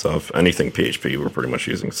most stuff. Anything PHP, we're pretty much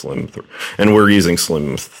using Slim. And we're using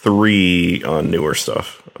Slim 3 on newer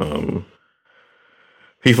stuff.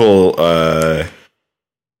 People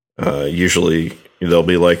usually they'll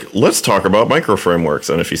be like, let's talk about micro frameworks.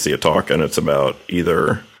 And if you see a talk and it's about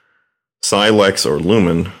either Silex or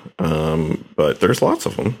Lumen, but there's lots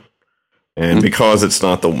of them. And because it's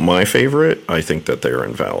not my favorite, I think that they're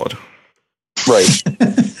invalid. Right.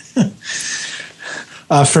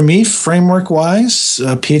 For me, framework-wise,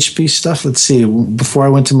 PHP stuff, let's see. Before I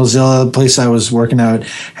went to Mozilla, the place I was working out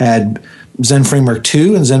had Zen Framework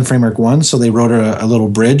 2 and Zen Framework 1, so they wrote a little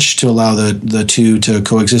bridge to allow the two to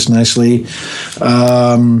coexist nicely.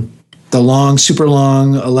 The super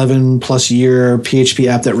long 11+ year PHP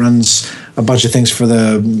app that runs a bunch of things for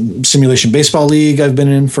the Simulation Baseball League I've been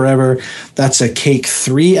in forever. That's a Cake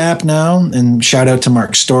 3 app now. And shout out to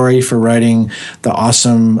Mark Story for writing the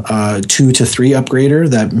awesome 2 to 3 upgrader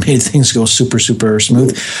that made things go super, super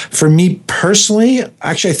smooth. For me personally,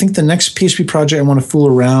 actually, I think the next PHP project I want to fool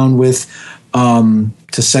around with, to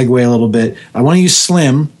segue a little bit, I want to use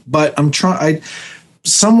Slim, but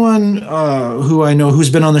someone who I know who's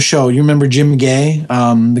been on the show, you remember Jim Gay,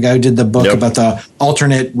 the guy who did the book about the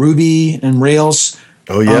alternate Ruby and Rails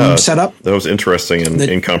setup? That was interesting and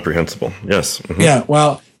incomprehensible. Yes. Mm-hmm. Yeah,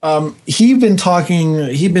 well, he'd been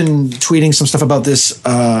tweeting some stuff about this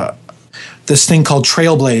thing called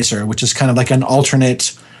Trailblazer, which is kind of like an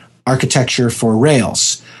alternate architecture for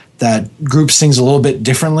Rails that groups things a little bit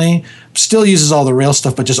differently, still uses all the Rails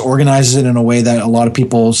stuff, but just organizes it in a way that a lot of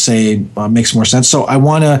people say makes more sense. So I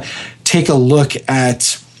want to take a look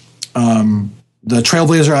at the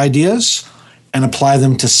Trailblazer ideas and apply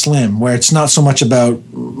them to Slim, where it's not so much about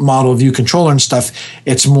model view controller and stuff.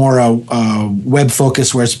 It's more a web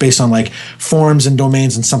focus where it's based on like forms and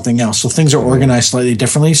domains and something else. So things are organized slightly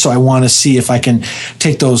differently. So I want to see if I can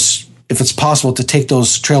take those, if it's possible to take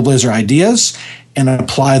those Trailblazer ideas and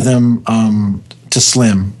apply them to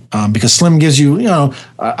Slim. Because Slim gives you,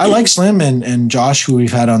 I like Slim and Josh, who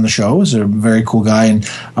we've had on the show, is a very cool guy,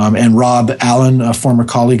 and Rob Allen, a former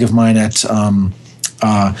colleague of mine at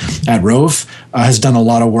Rove, has done a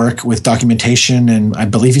lot of work with documentation, and I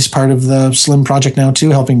believe he's part of the Slim project now too,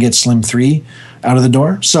 helping get Slim 3 out of the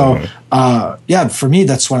door. So, for me,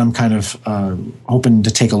 that's what I'm kind of hoping to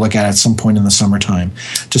take a look at some point in the summertime.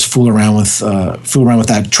 Just fool around with that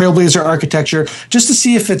Trailblazer architecture, just to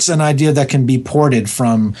see if it's an idea that can be ported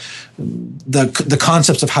from the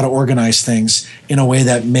concepts of how to organize things in a way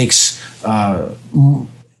that makes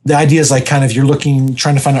the idea is like kind of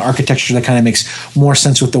trying to find an architecture that kind of makes more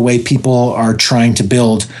sense with the way people are trying to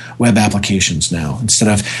build web applications now, instead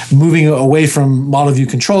of moving away from model view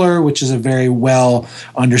controller, which is a very well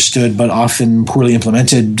understood but often poorly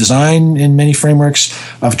implemented design in many frameworks,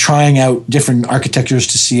 of trying out different architectures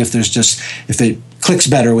to see if it clicks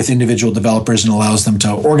better with individual developers and allows them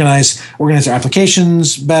to organize their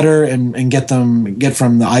applications better and get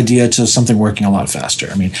from the idea to something working a lot faster.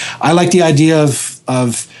 I mean, I like the idea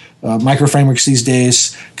of micro frameworks these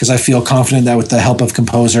days because I feel confident that with the help of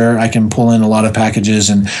Composer, I can pull in a lot of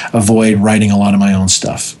packages and avoid writing a lot of my own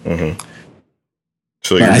stuff. Mm-hmm.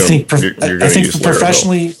 So I think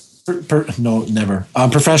professionally. No, never.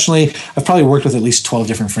 Professionally, I've probably worked with at least 12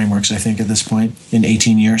 different frameworks, I think, at this point in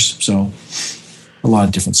 18 years. So a lot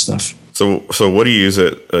of different stuff. So what do you use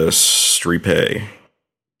at Stripay?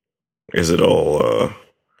 Is it all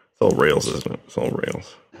it's all Rails, isn't it? It's all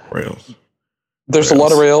Rails. There's a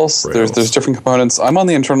lot of Rails. There's different components. I'm on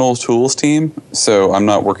the internal tools team, so I'm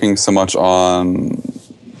not working so much on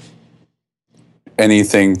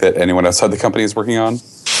anything that anyone outside the company is working on.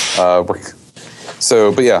 But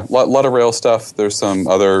yeah, a lot of Rails stuff. There's some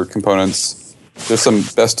other components. There's some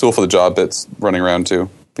best tool for the job bits running around too.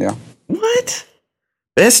 Yeah. What?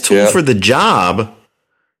 Best tool for the job? What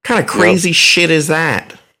kind of crazy shit is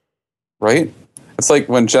that? Right? It's like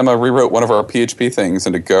when Gemma rewrote one of our PHP things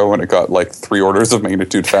into Go and it got like 3 orders of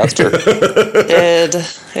magnitude faster.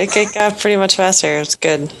 It got pretty much faster. It's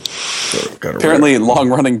good. Apparently,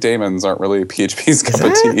 long-running daemons aren't really PHP's cup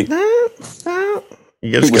of tea.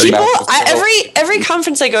 Every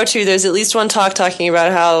conference I go to, there's at least one talk talking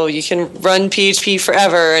about how you can run PHP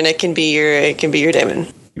forever and it can be your daemon.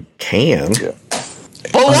 You can. Yeah.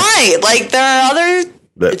 But why? Like there are other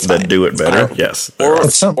that do it better. Yes.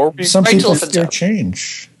 Some people fear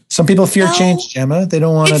change. Some people fear change, Gemma. They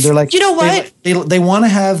don't want to. They're like, you know what? They want to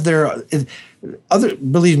have their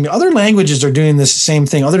believe me, other languages are doing this same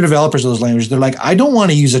thing. Other developers of those languages, they're like, I don't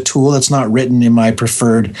want to use a tool that's not written in my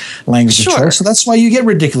preferred language of choice. So that's why you get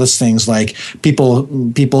ridiculous things like people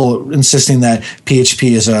insisting that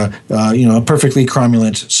PHP is a perfectly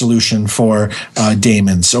cromulent solution for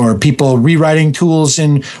daemons, or people rewriting tools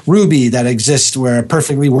in Ruby that exist where a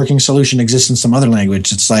perfectly working solution exists in some other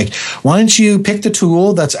language. It's like, why don't you pick the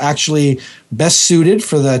tool that's actually best suited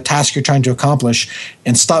for the task you're trying to accomplish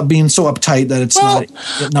and stop being so uptight that it's not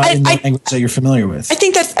in the language that you're familiar with. I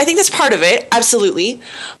think that's part of it. Absolutely.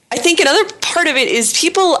 I think another part of it is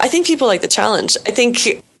people like the challenge. I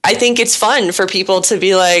think it's fun for people to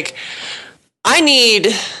be like, I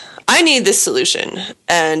need this solution,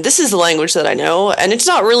 and this is the language that I know, and it's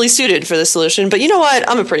not really suited for this solution, but you know what?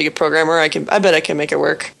 I'm a pretty good programmer. I bet I can make it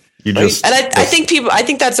work. I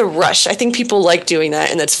think that's a rush. I think people like doing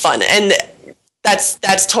that, and that's fun, and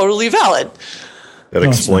that's totally valid. That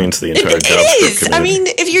explains the entire JavaScript community. I mean,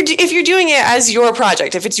 if you're doing it as your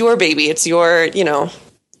project, if it's your baby, it's your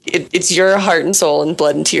it's your heart and soul and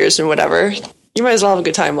blood and tears and whatever, you might as well have a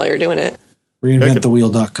good time while you're doing it.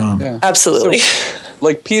 Reinventthewheel.com. Yeah. Absolutely. So,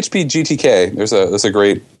 like PHP GTK, there's a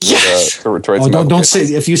great don't say,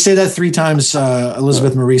 if you say that 3 times,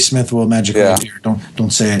 Elizabeth Marie Smith will magically appear.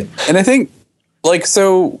 Don't say it. And I think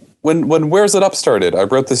when Where's It Up started, I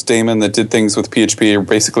wrote this daemon that did things with PHP,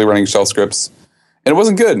 basically running shell scripts, and it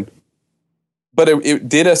wasn't good. But it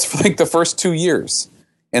did us for like the first 2 years.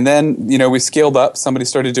 And then, we scaled up. Somebody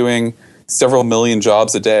started doing several million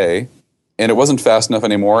jobs a day, and it wasn't fast enough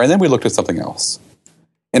anymore. And then we looked at something else.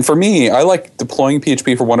 And for me, I like deploying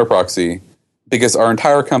PHP for WonderProxy because our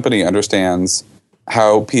entire company understands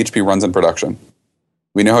how PHP runs in production.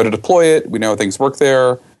 We know how to deploy it. We know how things work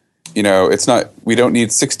there. It's not, we don't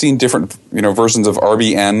need 16 different, versions of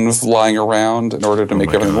RBEnv lying around in order to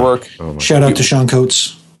make everything work. Shout out to Sean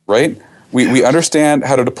Coates. Right? We understand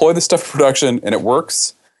how to deploy this stuff to production, and it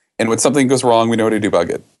works. And when something goes wrong, we know how to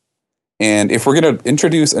debug it. And if we're going to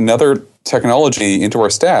introduce another technology into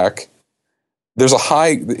our stack,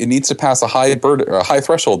 it needs to pass a high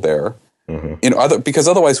threshold there. Because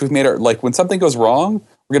otherwise we've made when something goes wrong,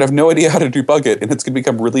 we're going to have no idea how to debug it, and it's going to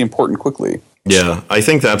become really important quickly. Yeah, I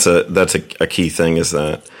think that's a key thing is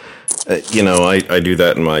that, I do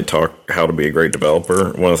that in my talk, How to Be a Great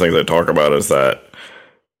Developer. One of the things I talk about is that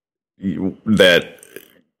one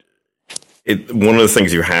of the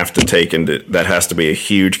things you have to take into that has to be a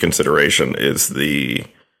huge consideration is the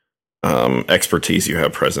expertise you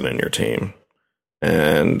have present in your team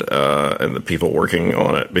and the people working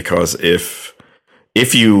on it. Because if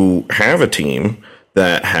you have a team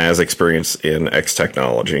that has experience in X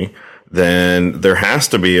technology, then there has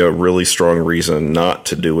to be a really strong reason not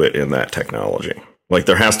to do it in that technology. Like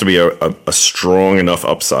there has to be a strong enough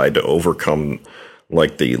upside to overcome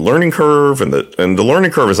like the learning curve, and the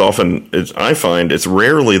learning curve is often, I find it's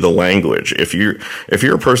rarely the language. If you're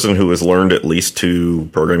a person who has learned at least 2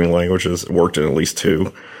 programming languages, worked in at least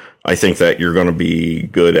 2, I think that you're going to be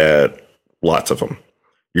good at lots of them.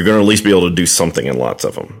 You're going to at least be able to do something in lots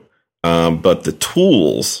of them. But the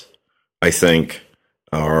tools, I think,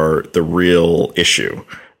 are the real issue.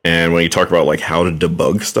 And when you talk about like how to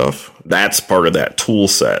debug stuff, that's part of that tool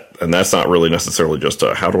set. And that's not really necessarily just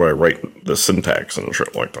how do I write the syntax and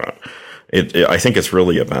shit like that. I think it's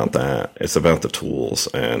really about that. It's about the tools.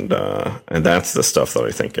 And that's the stuff that I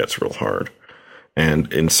think gets real hard.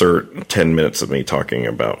 And insert 10 minutes of me talking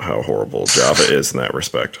about how horrible Java is in that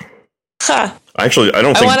respect. Huh. Actually, I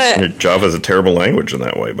don't think Java is a terrible language in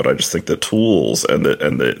that way, but I just think the tools and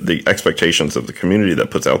the expectations of the community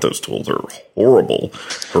that puts out those tools are horrible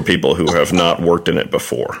for people who have not worked in it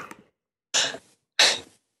before.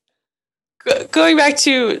 Going back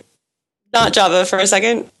to not Java for a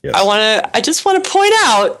second, yes. I just want to point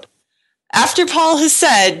out, after Paul has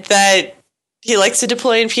said that he likes to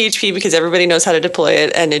deploy in PHP because everybody knows how to deploy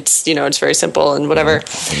it and it's very simple and whatever.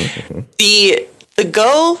 The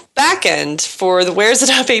Go backend for the Where's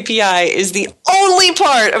It Up API is the only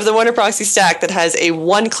part of the Wonder Proxy stack that has a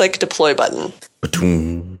one-click deploy button.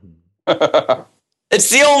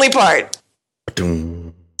 It's the only part.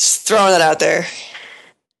 Just throwing that out there.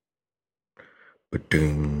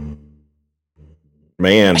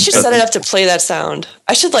 Man, I should set it up to play that sound.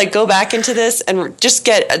 I should go back into this and just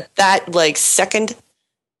get that second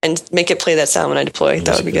and make it play that sound when I deploy.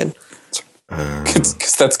 That would be good.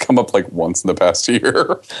 Because that's come up once in the past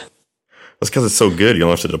year. That's because it's so good. You don't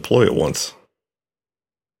have to deploy it once.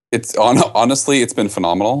 It's honestly, it's been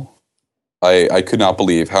phenomenal. I could not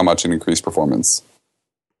believe how much it increased performance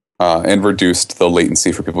and reduced the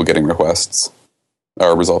latency for people getting requests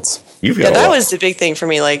or results. That was the big thing for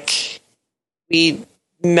me. We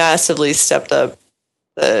massively stepped up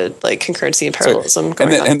the concurrency and parallelism.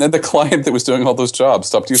 And then the client that was doing all those jobs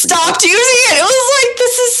stopped using it. It was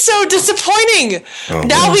this is so disappointing.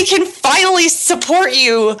 Now we can finally support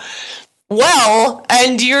you well,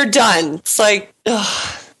 and you're done. It's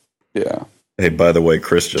ugh. Yeah. Hey, by the way,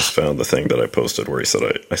 Chris just found the thing that I posted where he said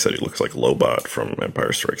I said he looks like Lobot from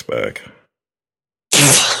Empire Strikes Back.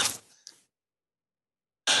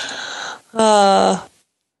 But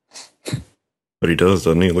he does,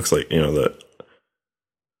 doesn't he? He looks like, that.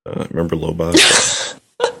 Remember Lobot?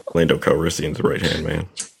 Lando Calrissian's right-hand man.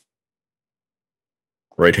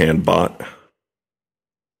 Right-hand bot.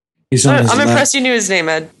 I'm impressed you knew his name,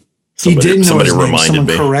 Ed. He didn't know his name. Someone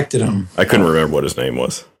corrected him. I couldn't remember what his name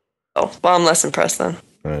was. Oh, well, I'm less impressed then.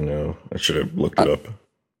 I know. I should have looked it up.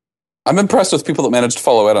 I'm impressed with people that managed to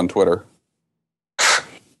follow Ed on Twitter.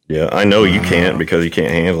 Yeah, I know you can't because you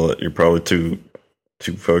can't handle it. You're probably too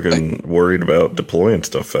fucking worried about deploying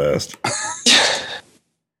stuff fast.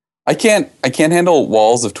 I can't handle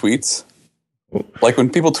walls of tweets. When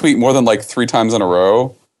people tweet more than 3 times in a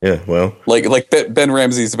row. Yeah, well, Ben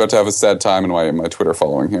Ramsey's about to have a sad time in my Twitter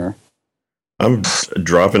following here. I'm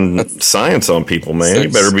dropping science on people, man. You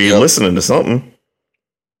better be listening to something.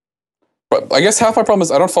 But I guess half my problem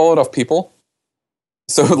is I don't follow enough people.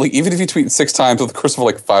 So even if you tweet 6 times with the course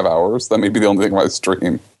of 5 hours, that may be the only thing I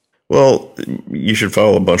stream. Well, you should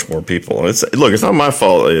follow a bunch more people. It's not my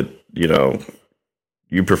fault. You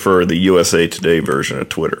prefer the USA Today version of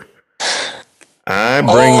Twitter.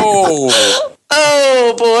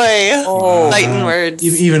 Oh boy! Fighting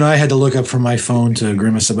words. Even I had to look up from my phone to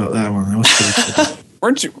grimace about that one. That was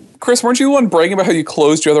pretty cool. Weren't you one bragging about how you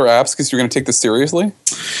closed your other apps because you're going to take this seriously?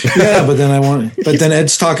 Yeah, but then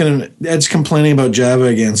Ed's complaining about Java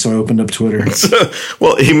again, so I opened up Twitter.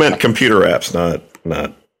 Well, he meant computer apps, not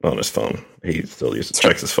on his phone. He still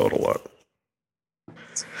checks his phone a lot.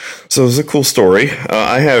 So it's a cool story.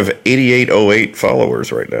 I have 8808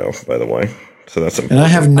 followers right now, by the way. So that's important. And I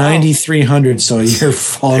have 9,300, so you're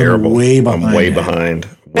falling way behind. I'm way behind.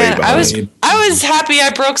 Man, I was happy I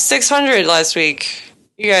broke 600 last week.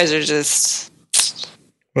 You guys are just...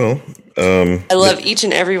 Well, I love each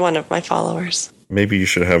and every one of my followers. Maybe you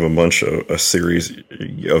should have a series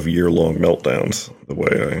of year-long meltdowns the way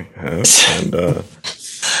I have, and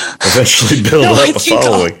eventually build up a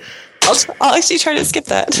following. I'll actually try to skip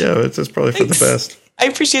that. Yeah, it's probably for the best. I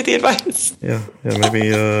appreciate the advice. Yeah,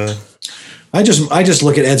 maybe. I just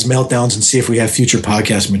look at Ed's meltdowns and see if we have future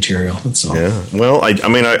podcast material. That's all. Yeah. Well,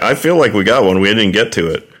 I feel like we got one. We didn't get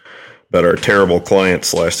to it, but our terrible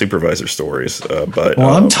client/supervisor stories. But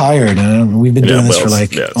I'm tired. We've been doing this for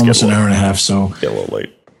almost an hour and a half, so get a little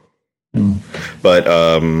late. But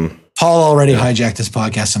Paul already hijacked this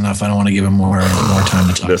podcast enough. I don't want to give him more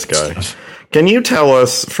time to talk. This guy. Stuff. Can you tell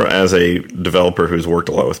us, as a developer who's worked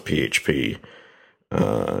a lot with PHP,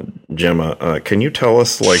 Gemma, can you tell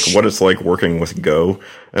us what it's like working with Go?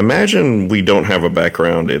 Imagine we don't have a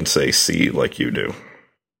background in, say, C like you do.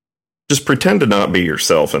 Just pretend to not be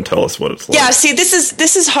yourself and tell us what it's like. Yeah, see,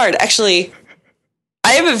 this is hard. Actually,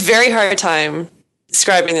 I have a very hard time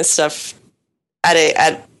describing this stuff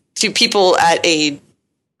to people at a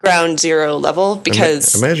ground zero level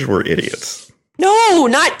because imagine we're idiots. No,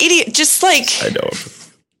 not idiot. Just like I know.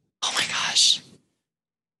 Oh my gosh.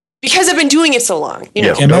 Because I've been doing it so long. You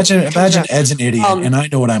know. Imagine Ed's an idiot and I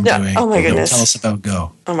know what I'm doing. Oh my goodness. Tell us about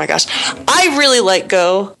Go. Oh my gosh. I really like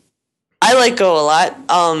Go. I like Go a lot.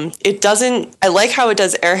 I like how it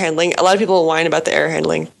does error handling. A lot of people whine about the error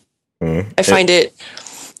handling. I find it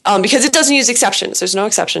because it doesn't use exceptions. There's no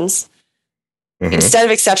exceptions. Instead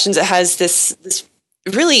of exceptions, it has this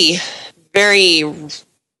really very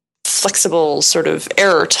flexible sort of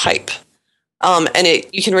error type. And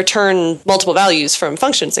you can return multiple values from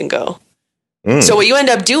functions in Go. So what you end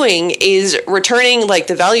up doing is returning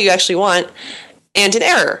the value you actually want and an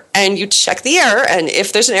error. And you check the error, and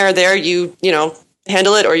if there's an error there, you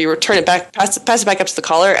handle it, or you return it back, pass it back up to the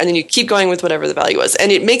caller, and then you keep going with whatever the value was.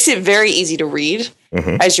 And it makes it very easy to read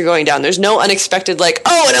as you're going down. There's no unexpected and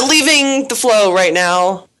I'm leaving the flow right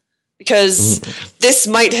now because this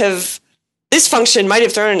function might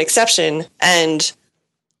have thrown an exception and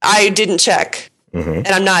I didn't check. And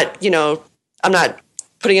I'm not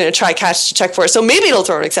putting in a try catch to check for it. So maybe it'll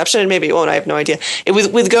throw an exception and maybe it won't. I have no idea.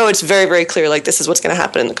 With Go, it's very, very clear. This is what's going to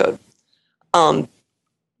happen in the code.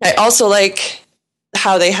 I also like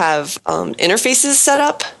how they have interfaces set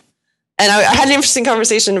up. And I had an interesting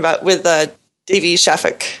conversation with Davey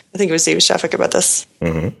Shafik. I think it was Davey Shafik about this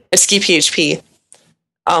at Ski PHP,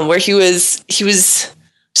 where he was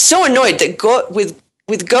so annoyed that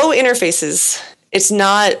with Go interfaces, it's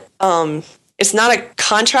not a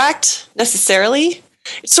contract necessarily.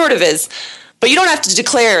 It sort of is, but you don't have to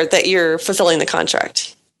declare that you're fulfilling the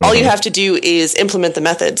contract. All you have to do is implement the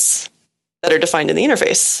methods that are defined in the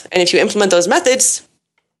interface. And if you implement those methods,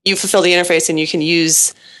 you fulfill the interface and you can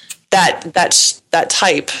use that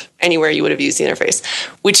type anywhere you would have used the interface,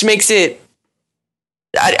 which makes it,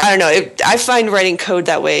 I don't know. I find writing code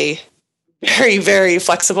that way very, very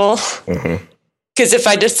flexible. Because if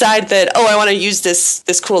I decide that, I want to use this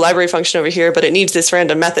cool library function over here, but it needs this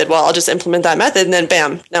random method, well, I'll just implement that method, and then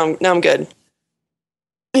bam, now I'm good.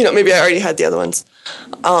 Maybe I already had the other ones.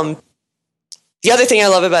 The other thing I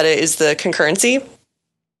love about it is the concurrency.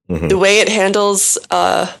 The way it handles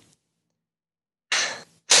the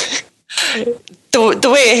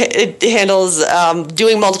way it handles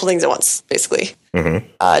doing multiple things at once, basically.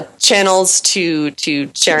 Channels to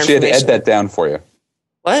share information. She had to add that down for you.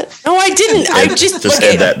 What? No, I didn't. I just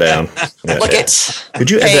add that down. Look it.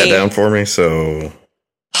 Could you add that down for me? So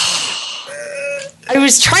I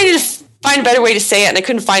was trying to find a better way to say it, and I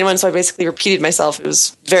couldn't find one, so I basically repeated myself. It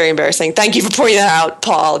was very embarrassing. Thank you for pointing that out,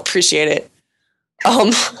 Paul. Appreciate it.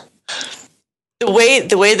 The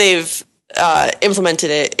way they've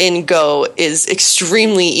implemented it in Go is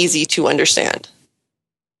extremely easy to understand.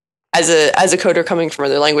 As a coder coming from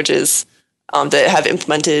other languages that have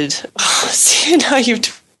implemented, oh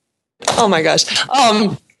my gosh,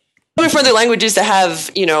 coming from other languages that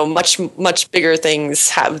have much bigger things,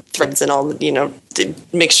 have threads and all, to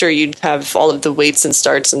make sure you have all of the waits and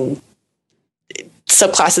starts and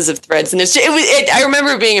subclasses of threads, and I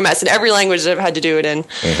remember it being a mess in every language that I've had to do it in.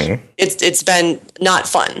 It's been not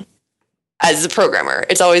fun. As a programmer,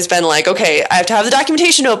 it's always been okay, I have to have the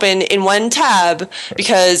documentation open in one tab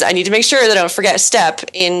because I need to make sure that I don't forget a step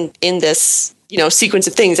in this, sequence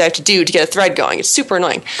of things I have to do to get a thread going. It's super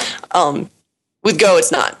annoying. With Go,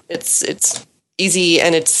 it's not. It's easy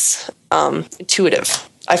and it's intuitive.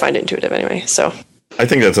 I find it intuitive anyway. So I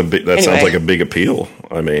think that's sounds like a big appeal.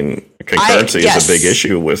 I mean, concurrency is a big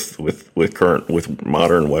issue with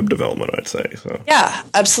modern web development, I'd say. So yeah,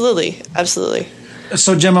 absolutely.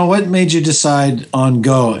 So Gemma, what made you decide on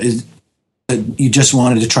Go? Is that you just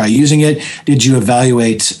wanted to try using it? Did you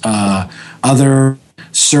evaluate other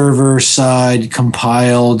server-side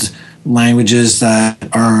compiled languages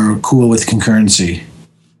that are cool with concurrency?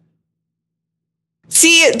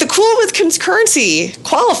 See, the cool with concurrency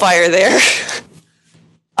qualifier there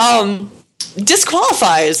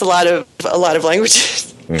disqualifies a lot of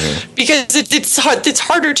languages because it's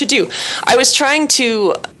harder to do. I was trying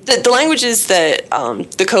to the languages that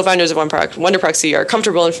the co-founders of WonderProxy are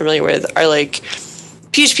comfortable and familiar with are like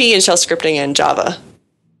PHP and shell scripting and Java,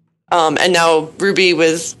 and now Ruby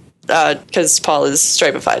with because Paul is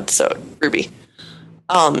Stripified, so Ruby.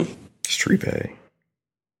 Stripe.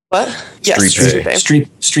 What? Yes,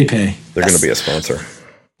 Stripe. They're going to be a sponsor.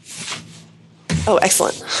 Oh,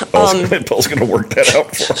 excellent. Paul's going to work that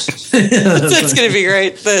out for us. That's going to be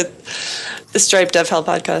great. The Stripe Dev Hell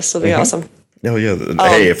podcast will be awesome. Oh, yeah.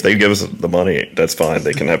 Hey, if they give us the money, that's fine.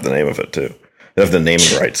 They can have the name of it, too. They have the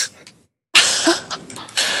naming rights.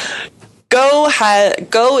 Go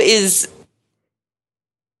has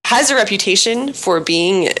a reputation for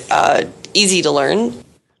being easy to learn.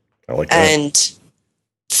 I like that. And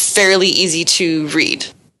fairly easy to read.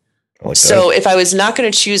 I like so that. If I was not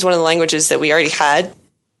going to choose one of the languages that we already had,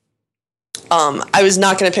 I was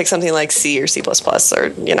not going to pick something like C or C++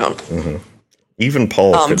 or, Even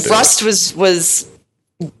Paul could do Rust was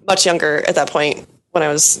much younger at that point when I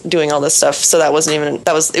was doing all this stuff. So that wasn't even,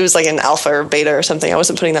 it was like an alpha or beta or something. I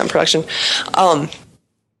wasn't putting that in production.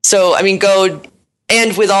 So, I mean, Go,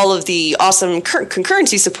 and with all of the awesome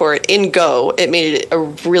concurrency support in Go, it made it a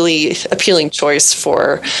really appealing choice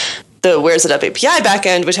for the Where's It Up API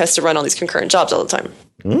backend, which has to run all these concurrent jobs all the time.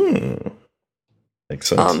 Makes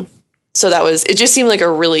sense. So it just seemed like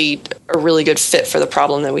a really good fit for the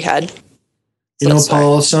problem that we had.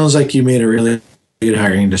 Paul, it sounds like you made a really good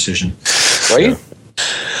hiring decision. Right? Yeah.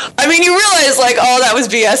 I mean, you realize that was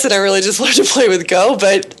BS and I really just wanted to play with Go,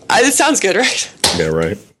 but it sounds good, right? Yeah,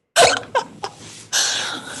 right.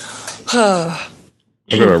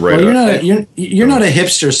 You're not a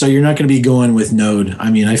hipster, so you're not going to be going with Node.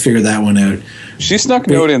 I mean, I figured that one out. She snuck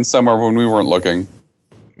Node in somewhere when we weren't looking.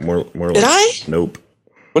 More Did I? Nope.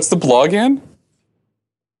 What's the blog in?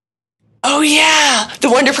 Oh yeah, the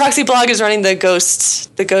WonderProxy blog is running the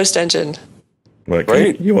Ghost engine. Like,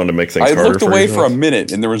 right? You want to make things harder. I looked away for a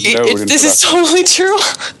minute, and there was no. This is totally true.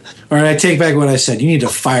 All right, I take back what I said. You need to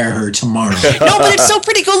fire her tomorrow. No, but it's so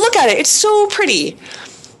pretty. Go look at it. It's so pretty.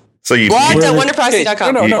 So you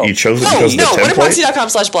blog.wonderproxy.com. No. You chose because the template?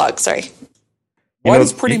 wonderproxy.com/blog. Sorry. Why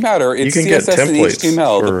does pretty matter? It's CSS and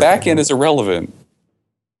HTML. The back end is irrelevant.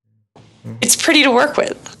 It's pretty to work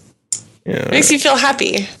with. Yeah. It makes me feel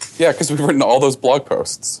happy. Yeah, because we've written all those blog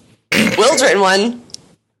posts. Will's written one.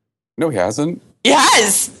 No, he hasn't. He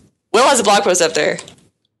has. Will has a blog post up there.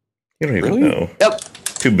 You don't even know. Yep.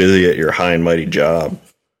 Too busy at your high and mighty job.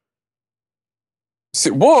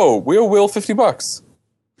 Whoa, we owe Will $50.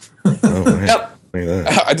 Oh, man. Yep. Look at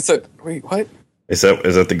that. I just said, wait, what? Is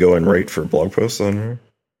that the going rate for blog posts on here?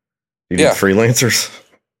 You need freelancers?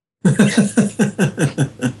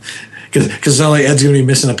 Because it's not like Ed's going to be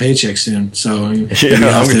missing a paycheck soon. So I can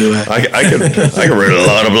write a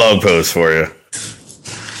lot of blog posts for you.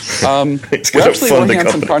 We're actually working on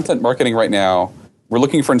some content marketing right now. We're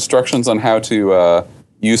looking for instructions on how to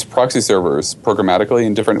use proxy servers programmatically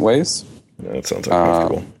in different ways. That sounds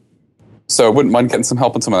uncomfortable. So I wouldn't mind getting some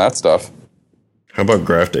help on some of that stuff. How about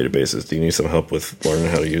graph databases? Do you need some help with learning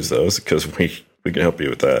how to use those? Because we can help you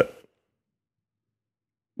with that.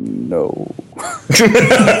 No. We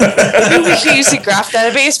should use a graph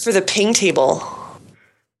database for the ping table.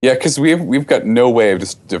 Yeah, because we've got no way of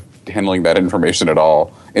just handling that information at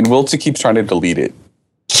all. And Wiltse keeps trying to delete it.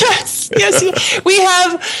 Yes. We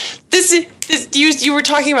have this. You were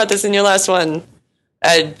talking about this in your last one.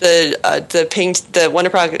 The ping, the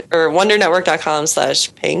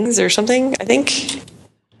wondernetwork.com/pings or something, I think.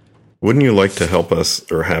 Wouldn't you like to help us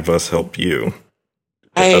or have us help you?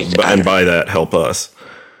 And by that, help us.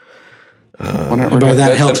 And by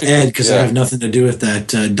that, help Ed, because I have nothing to do with that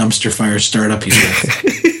dumpster fire startup he's with.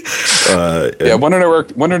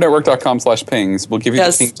 wondernetwork.com/pings will give you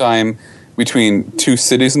the ping time between two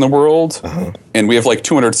cities in the world. And we have like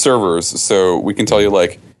 200 servers, so we can tell you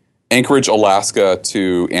like Anchorage, Alaska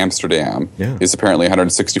to Amsterdam is apparently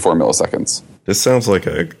 164 milliseconds. This sounds like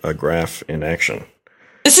a graph in action.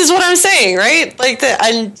 This is what I'm saying, right? Like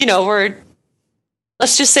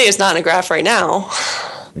let's just say it's not in a graph right now.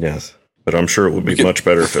 Yes, but I'm sure it would be much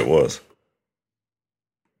better if it was.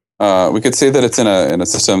 We could say that it's in a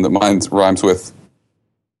system that rhymes with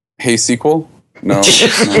Hey SQL. No,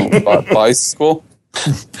 Bicycle.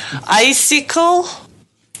 Icicle.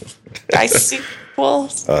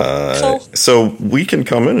 So we can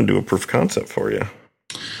come in and do a proof of concept for you.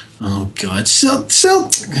 Oh God! So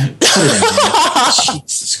put it out.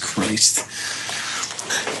 Jesus Christ!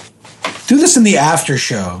 Do this in the after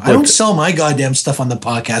show. I don't sell my goddamn stuff on the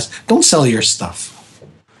podcast. Don't sell your stuff.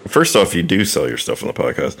 First off, you do sell your stuff on the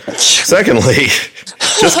podcast. Secondly,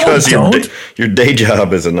 just because your day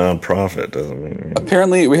job is a nonprofit doesn't mean.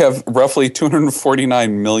 Apparently, we have roughly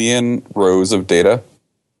 249 million rows of data.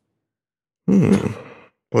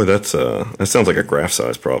 Boy, that sounds like a graph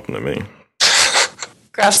size problem to me.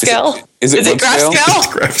 Graph scale? Is it graph scale? It's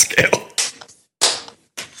graph scale.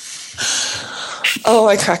 Oh,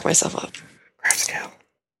 I cracked myself up. Graph scale.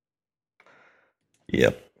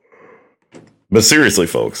 Yep. But seriously,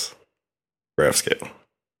 folks, graph scale.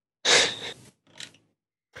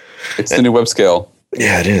 It's the new web scale.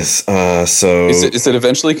 Yeah, it is. So is it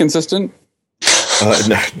eventually consistent?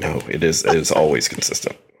 No, it is. It is always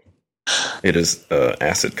consistent. It is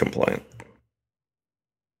ACID compliant.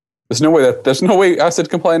 There's no way ACID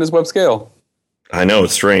compliant is web scale. I know,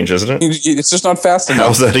 it's strange, isn't it? It's just not fast enough.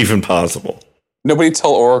 How's that even possible? Nobody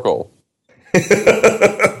tell Oracle.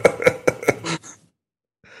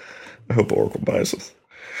 I hope Oracle buys us.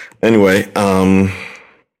 Anyway, that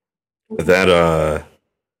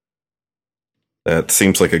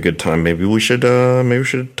seems like a good time. Maybe we should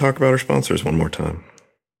talk about our sponsors one more time.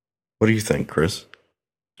 What do you think, Chris?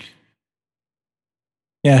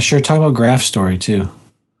 Yeah, sure. Talk about Graph Story too.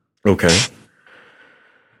 Okay.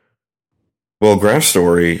 Well, Graph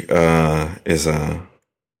Story is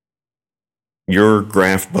your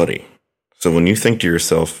graph buddy. So when you think to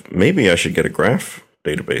yourself, maybe I should get a graph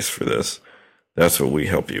database for this, that's what we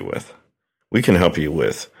help you with. We can help you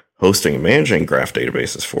with hosting and managing graph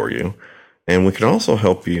databases for you, and we can also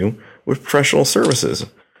help you with professional services,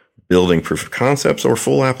 building proof of concepts or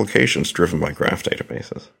full applications driven by graph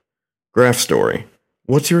databases. Graph Story.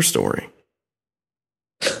 What's your story?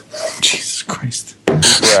 Jesus Christ.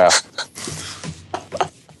 Yeah.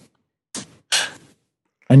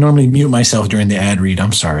 I normally mute myself during the ad read.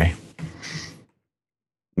 I'm sorry.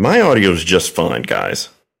 My audio is just fine, guys.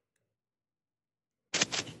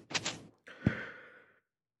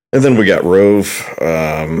 And then we got Rove.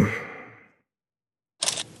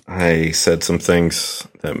 I said some things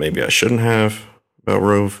that maybe I shouldn't have about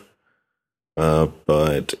Rove.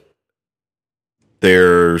 But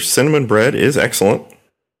their cinnamon bread is excellent.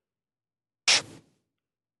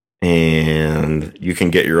 And you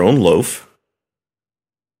can get your own loaf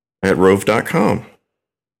at Rove.com.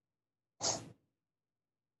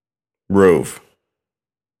 Rove,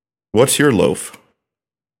 what's your loaf?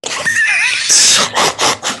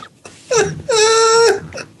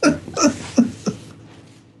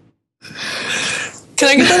 Can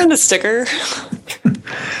I get that in a sticker?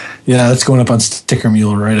 Yeah, that's going up on Sticker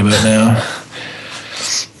Mule right about now.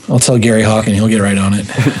 I'll tell Gary Hawken, he'll get right on it.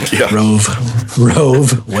 Yeah.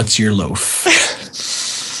 Rove, what's your loaf?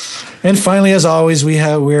 And finally, as always, we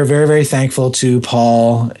are very, very thankful to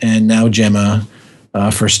Paul and now Gemma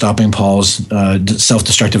for stopping Paul's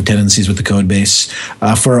self-destructive tendencies with the code base,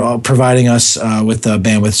 for providing us with the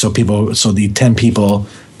bandwidth so the 10 people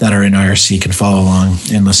that are in IRC can follow along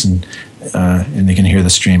and listen, and they can hear the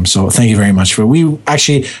stream. So thank you very much I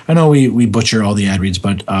know we butcher all the ad reads,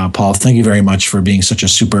 but Paul, thank you very much for being such a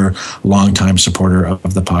super long-time supporter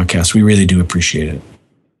of the podcast. We really do appreciate it.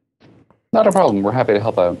 Not a problem. We're happy to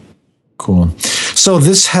help out. Cool. So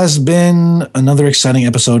this has been another exciting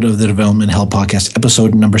episode of the Development Hell Podcast,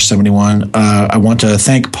 episode number 71. I want to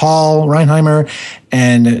thank Paul Reinheimer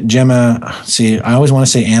and Gemma. See, I always want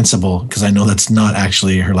to say Ansible because I know that's not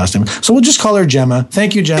actually her last name. So we'll just call her Gemma.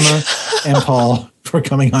 Thank you, Gemma and Paul, for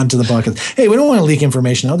coming on to the podcast. Hey, we don't want to leak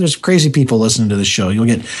information out. There's crazy people listening to the show. You'll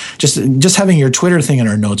get just having your Twitter thing in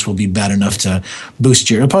our notes will be bad enough to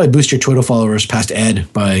it'll probably boost your Twitter followers past Ed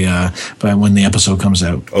by when the episode comes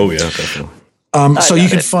out. Oh yeah, definitely.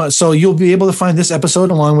 So you'll be able to find this episode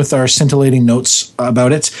along with our scintillating notes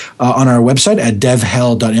about it on our website at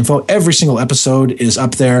devhell.info. Every single episode is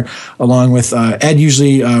up there, along with Ed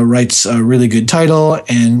usually writes a really good title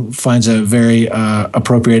and finds a very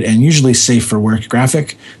appropriate and usually safe for work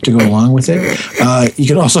graphic to go along with it. You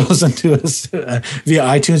can also listen to us via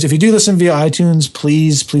iTunes. If you do listen via iTunes,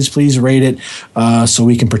 please rate it so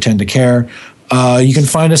we can pretend to care. You can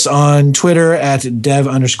find us on Twitter at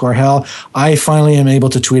dev_hell. I finally am able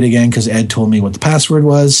to tweet again because Ed told me what the password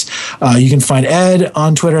was. You can find Ed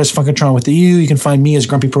on Twitter as Funkatron with the U. You can find me as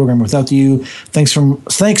Grumpy Programmer without the U. Thanks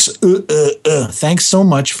so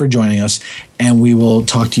much for joining us, and we will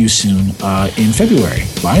talk to you soon in February.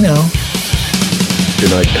 Bye now.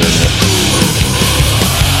 Good night, Internet.